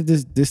 I'm mad that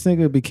this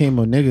nigga became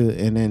a nigga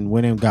and then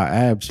went and got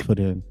abs put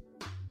in,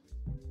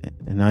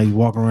 and now you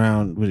walk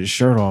around with his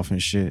shirt off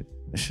and shit.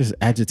 It's just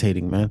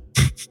agitating, man.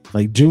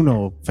 Like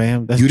Juno,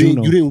 fam. That's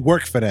Juno. You didn't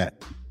work for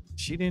that.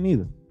 She didn't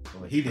either.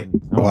 Well, he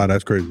didn't. Wow,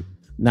 that's crazy.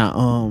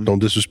 Now, Don't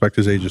disrespect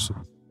his agency.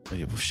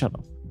 yeah, well, shut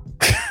up.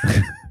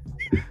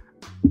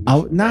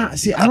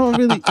 See, I don't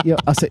really.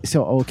 I'll say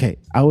so. Okay,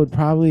 I would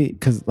probably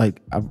because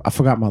like I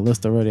forgot my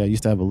list already. I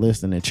used to have a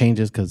list and it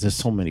changes because there's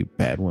so many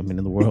bad women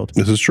in the world.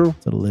 This is true.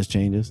 So the list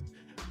changes.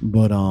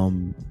 But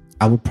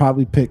I would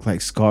probably pick like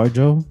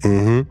ScarJo.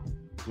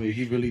 Mm-hmm. Wait,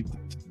 he really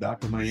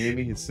Dr.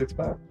 Miami his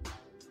 6-pack?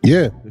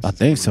 Yeah. I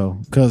think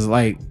so. Cause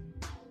like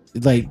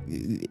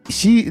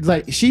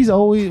she's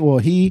always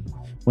when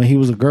he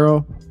was a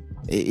girl,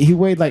 he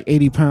weighed like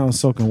 80 pounds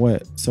soaking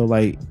wet. So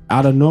like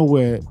out of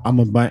nowhere, I'm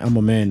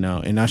a man now,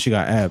 and now she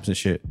got abs and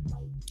shit.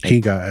 He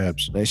got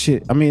abs. That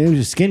shit. I mean, it was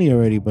just skinny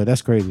already, but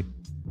that's crazy.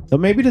 So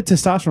maybe the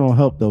testosterone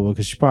helped though,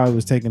 because she probably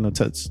was taking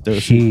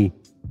the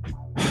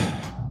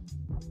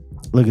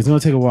Look, it's gonna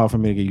take a while for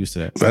me to get used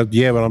to that.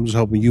 Yeah, but I'm just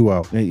helping you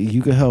out.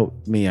 You can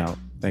help me out.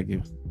 Thank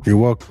you. You're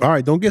welcome. All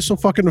right, don't get so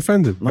fucking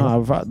offended.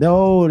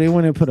 No, they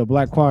went and put a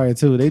black choir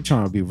too. They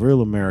trying to be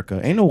real America.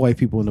 Ain't no white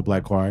people in the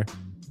black choir.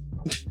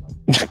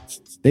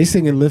 They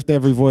singing "Lift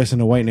Every Voice" and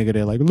the white nigga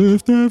they're like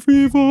 "Lift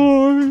Every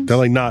Voice." They're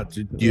like, nah,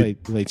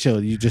 like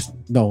chill. You just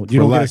no. You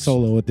don't get a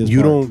solo at this.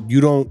 You part.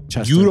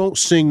 Chester. You don't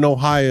sing no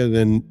higher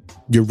than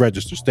your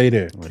register. Stay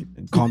there. Wait,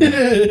 calm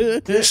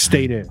down.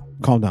 Stay there.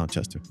 Calm down,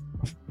 Chester.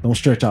 Don't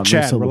stretch out.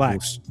 Chad, no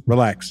relax.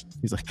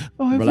 He's like,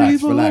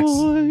 Relax.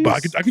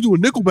 But I could do a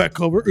Nickelback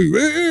cover.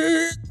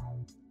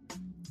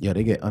 Yeah,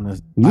 they get on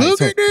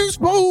Look at this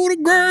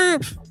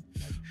photograph.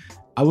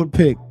 I would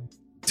pick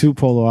two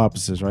polar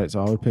opposites, right? So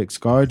I would pick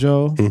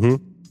ScarJo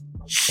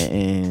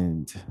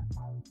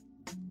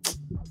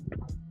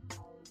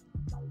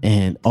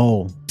and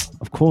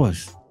of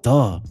course,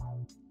 Ava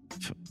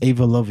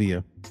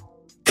Lovia.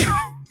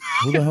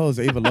 Who the hell is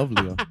Ava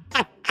Lovely?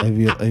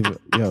 Ava,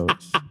 yo,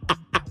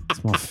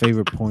 it's my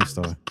favorite porn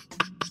star.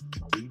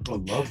 Ava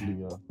Lovely.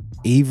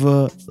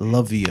 Ava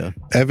Lovia.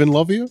 Evan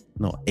Lovia?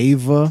 No,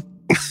 Ava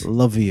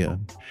Lovia.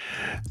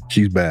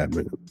 She's bad,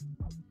 man.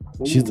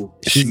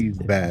 She's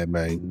bad,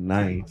 man.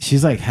 Nice.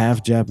 she's like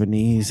half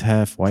Japanese,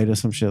 half white or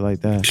some shit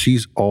like that.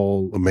 She's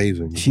all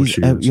amazing. She's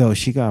she is. yo,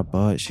 she got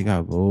butt, she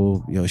got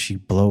boob, yo, she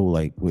blow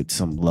like with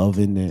some love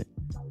in it.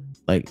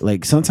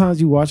 Like sometimes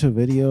you watch her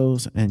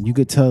videos and you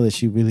could tell that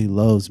she really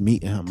loves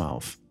meat in her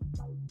mouth.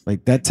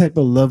 Like that type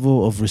of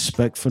level of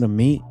respect for the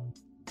meat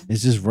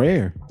is just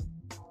rare.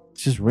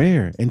 It's just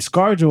rare. And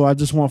ScarJo, I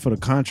just want for the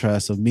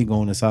contrast of me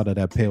going inside of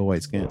that pale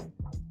white skin.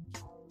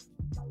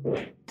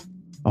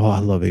 Oh, I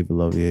love Ava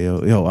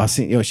Lovia. Yo, I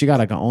seen she got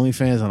like an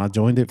OnlyFans and I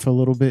joined it for a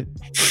little bit.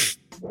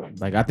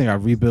 Like I think I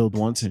rebuild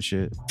once and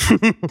shit.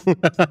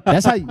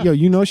 That's how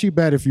you know she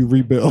bad if you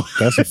rebuild.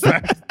 That's a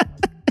fact.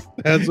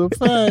 That's a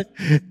fact.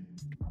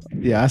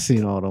 Yeah, I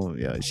seen all them.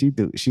 Yeah, she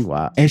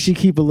wild. And she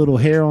keep a little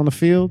hair on the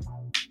field.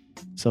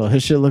 So her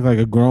shit look like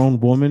a grown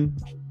woman.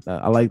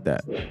 I like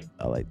that.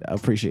 I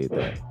appreciate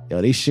that.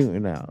 Yo, they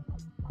shooting out.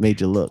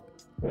 Made you look.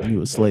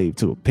 You a slave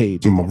to a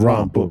page in my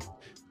rhyme book.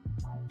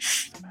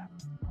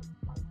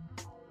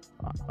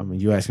 I mean,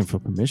 you asking for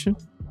permission?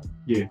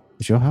 Yeah.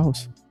 It's your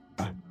house.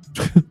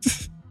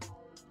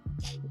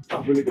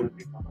 I'm really gonna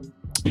be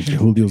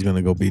Julio's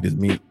gonna go beat his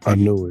meat. I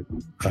knew it.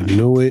 I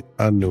knew it.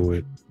 I knew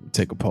it.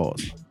 Take a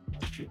pause.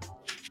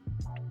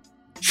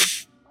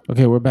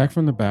 Okay, we're back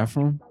from the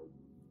bathroom.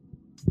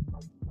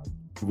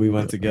 We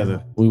went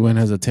together. We went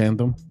as a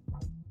tandem.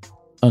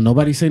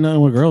 Nobody say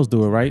nothing when girls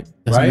do it, right?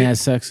 That's Right? mad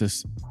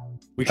sexist.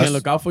 We can't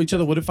look out for each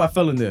other. What if I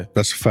fell in there?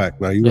 That's a fact.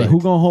 Now you Hey, right.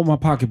 who gonna hold my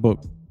pocketbook?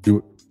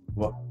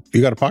 What?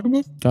 You got a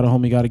pocketbook? Got a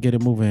homie, gotta get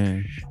it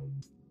moving.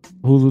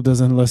 Hulu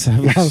doesn't let us have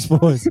live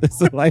sports.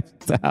 It's a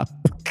lifestyle.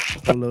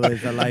 Hulu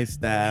is a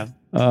lifestyle.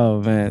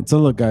 Oh man. So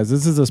look, guys,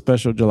 this is a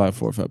special July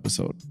 4th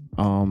episode.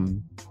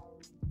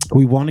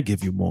 We want to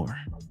give you more,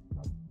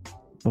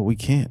 but we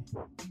can't.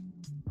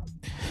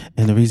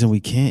 And the reason we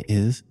can't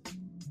is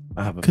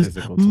I have a because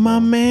physical my tomorrow.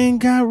 man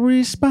got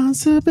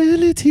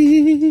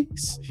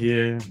responsibilities.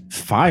 Yeah.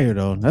 Fire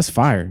though. That's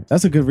fire.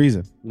 That's a good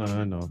reason. No,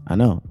 I know. I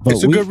know. But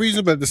It's a good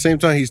reason, but at the same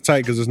time, he's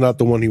tight because it's not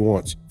the one he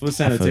wants. For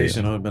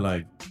sanitation, I would have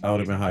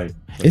been hyped.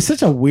 It's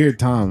such a weird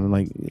time.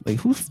 Like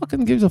who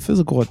fucking gives a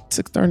physical at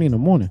 6:30 in the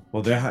morning?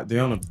 Well, they're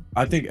on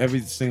I think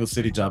every single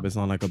city job is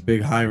on like a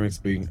big hiring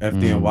spree,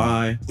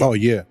 FDNY, Oh,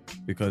 yeah.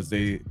 because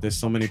there's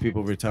so many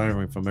people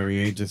retiring from every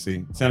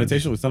agency.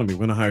 Sanitation was telling me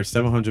we're gonna hire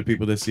 700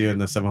 people this year and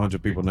then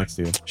 700 people next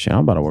year. Shit, I'm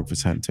about to work for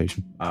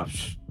sanitation. I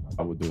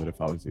would do it if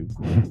I was you.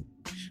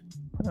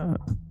 Can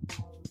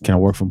I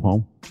work from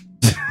home?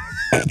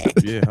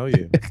 Yeah, hell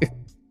yeah.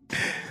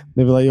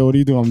 They be like, yo, what do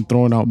you do? I'm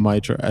throwing out my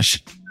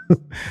trash.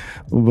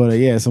 But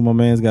yeah, so my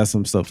man's got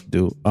some stuff to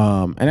do.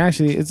 And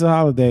actually, it's a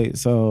holiday,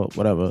 so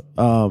whatever.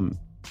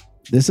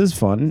 This is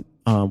fun.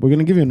 We're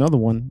gonna give you another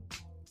one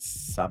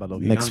Sábado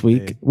next gigante.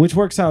 week, which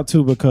works out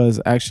too because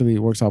actually it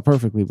works out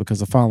perfectly because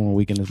the following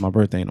weekend is my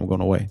birthday and I'm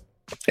going away.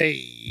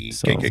 Hey.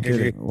 So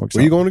Okay. works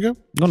Where you out. going again?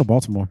 I'm going to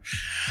Baltimore.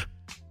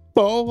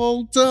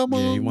 Baltimore.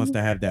 Yeah, he wants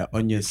to have that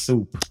onion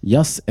soup.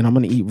 Yes, and I'm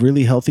gonna eat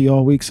really healthy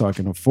all week so I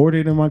can afford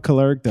it in my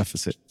caloric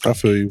deficit. I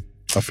feel you.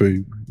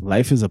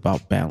 Life is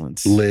about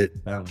balance.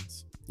 Lit.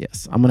 Balance.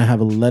 Yes, I'm gonna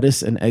have a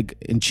lettuce and egg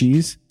and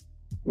cheese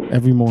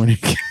every morning.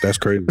 That's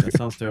crazy. That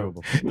sounds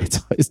terrible.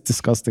 It's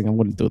disgusting. I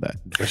wouldn't do that.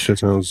 That shit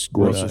sounds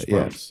gross. But, Brussels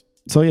yeah.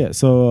 sprouts.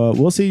 So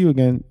we'll see you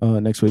again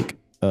next week.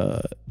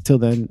 Till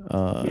then,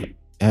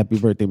 happy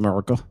birthday,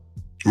 America.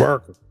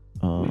 America.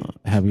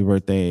 Happy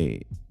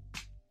birthday,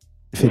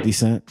 50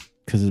 Cent,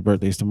 because his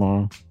birthday's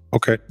tomorrow.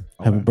 Okay.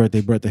 Happy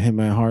birthday, Bret the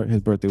Hitman Hart.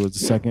 His birthday was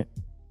the 2nd.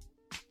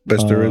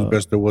 Best there is,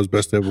 best there was,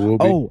 best ever will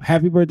be. Oh,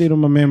 happy birthday to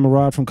my man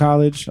Murad from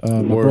college.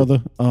 My Word.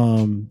 brother.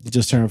 He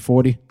just turned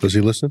 40. Does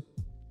he listen?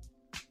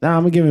 Nah,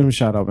 I'm gonna give him a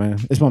shout out, man.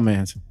 It's my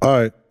man's. All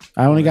right.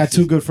 I only got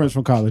 2 good friends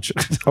from college.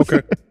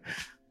 Okay.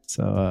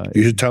 So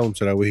You should tell him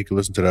so that way he can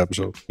listen to the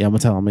episode. yeah, I'm gonna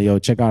tell him, yo,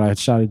 check out, I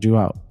shouted you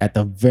out at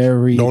the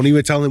very Don't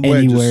even tell him where.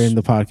 anywhere Just, in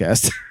the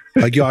podcast.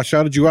 like, yo, I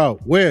shouted you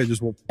out. Where?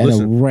 Just At a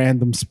listen.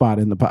 random spot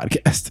in the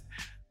podcast.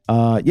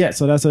 Yeah,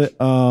 so that's it.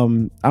 I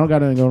don't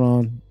got anything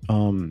going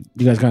on.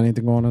 You guys got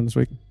anything going on this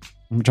week?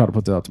 I'm gonna try to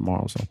put that out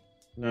tomorrow. So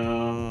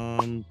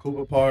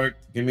Cooper Park,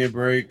 give me a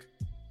break.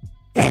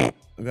 I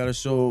got a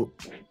show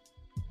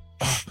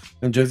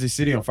in Jersey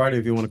City on Friday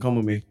if you want to come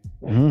with me.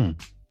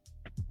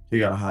 He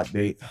got a hot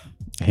date.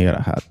 he got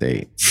a hot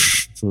date.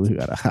 So he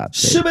got a hot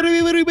date.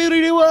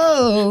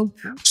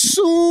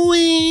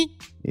 Sweet.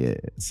 Yeah.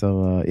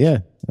 So yeah,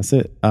 that's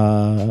it.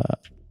 All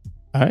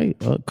right,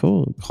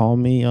 cool. Call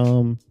me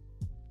Glizzy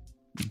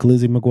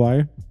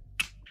McGuire.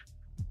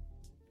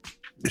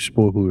 It's your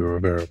boy Julio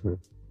Rivera, man.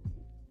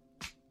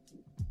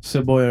 It's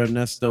your boy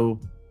Ernesto.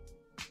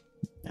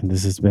 And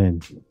this has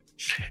been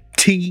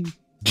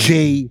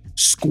TJ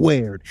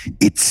squared.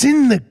 It's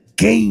in the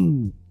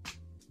game.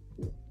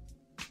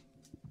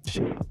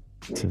 shout out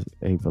to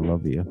Ava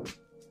Lovia.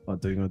 I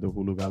think you're gonna do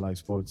Hulu Got Live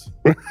Sports.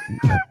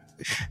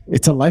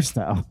 It's a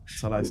lifestyle.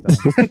 It's a lifestyle.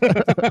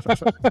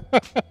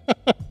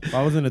 If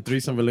I was in a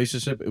threesome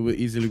relationship, it would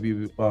easily be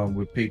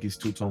with Piggy's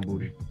two-tone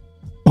booty.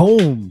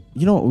 Boom.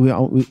 You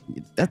know,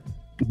 that.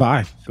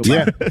 Bye.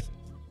 Goodbye. Yeah.